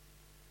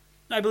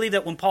 Now, I believe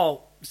that when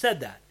Paul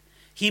said that,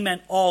 he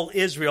meant all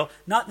Israel,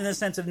 not in the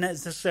sense of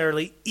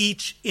necessarily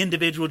each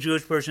individual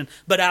Jewish person,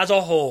 but as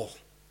a whole.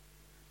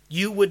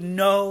 You would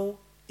know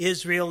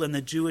Israel and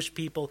the Jewish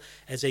people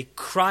as a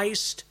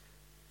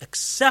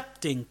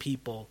Christ-accepting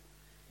people,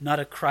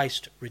 not a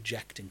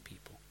Christ-rejecting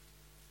people.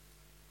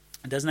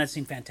 And doesn't that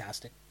seem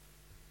fantastic?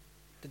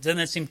 Doesn't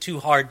that seem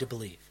too hard to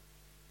believe?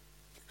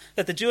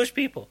 That the Jewish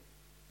people,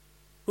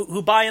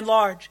 who by and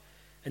large,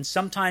 and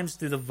sometimes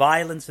through the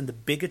violence and the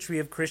bigotry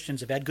of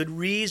Christians have had good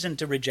reason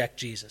to reject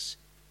Jesus,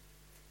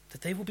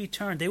 that they will be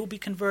turned, they will be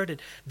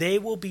converted, they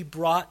will be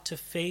brought to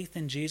faith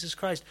in Jesus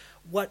Christ.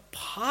 What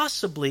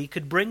possibly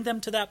could bring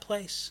them to that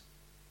place?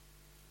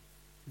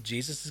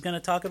 Jesus is going to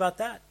talk about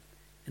that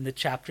in the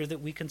chapter that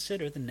we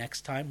consider the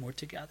next time we're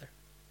together.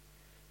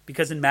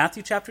 Because in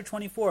Matthew chapter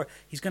 24,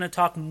 he's going to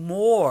talk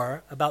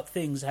more about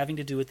things having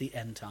to do with the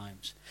end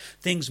times.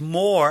 Things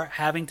more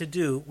having to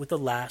do with the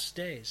last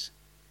days.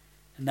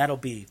 And that'll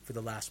be for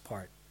the last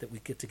part that we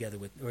get together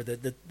with, or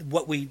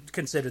what we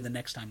consider the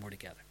next time we're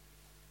together.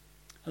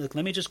 Look,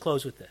 let me just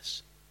close with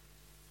this.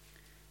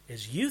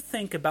 As you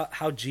think about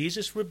how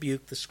Jesus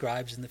rebuked the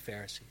scribes and the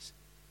Pharisees,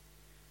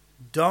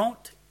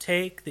 don't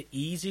take the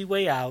easy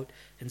way out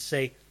and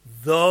say,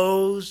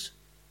 those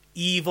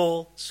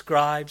evil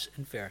scribes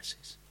and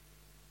Pharisees.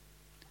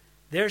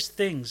 There's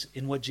things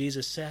in what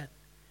Jesus said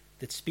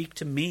that speak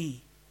to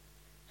me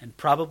and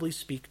probably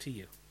speak to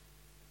you.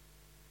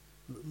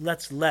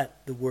 Let's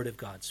let the Word of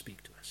God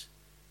speak to us.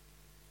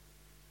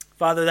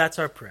 Father, that's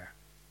our prayer.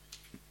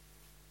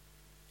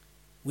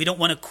 We don't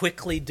want to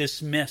quickly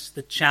dismiss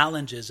the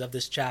challenges of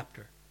this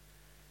chapter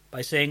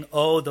by saying,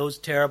 oh, those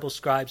terrible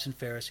scribes and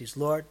Pharisees.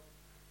 Lord,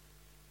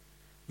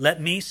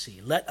 let me see,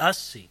 let us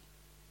see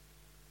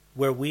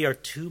where we are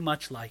too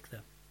much like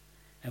them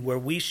and where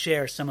we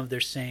share some of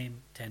their same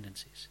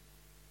tendencies.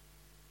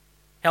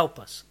 Help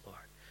us, Lord.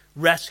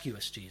 Rescue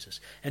us, Jesus.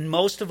 And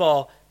most of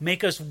all,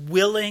 make us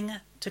willing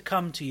to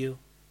come to you.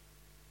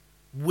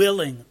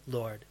 Willing,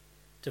 Lord,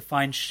 to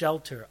find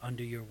shelter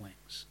under your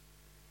wings.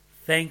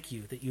 Thank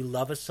you that you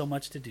love us so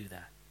much to do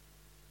that.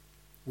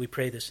 We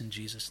pray this in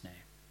Jesus' name.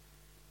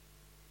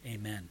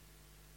 Amen.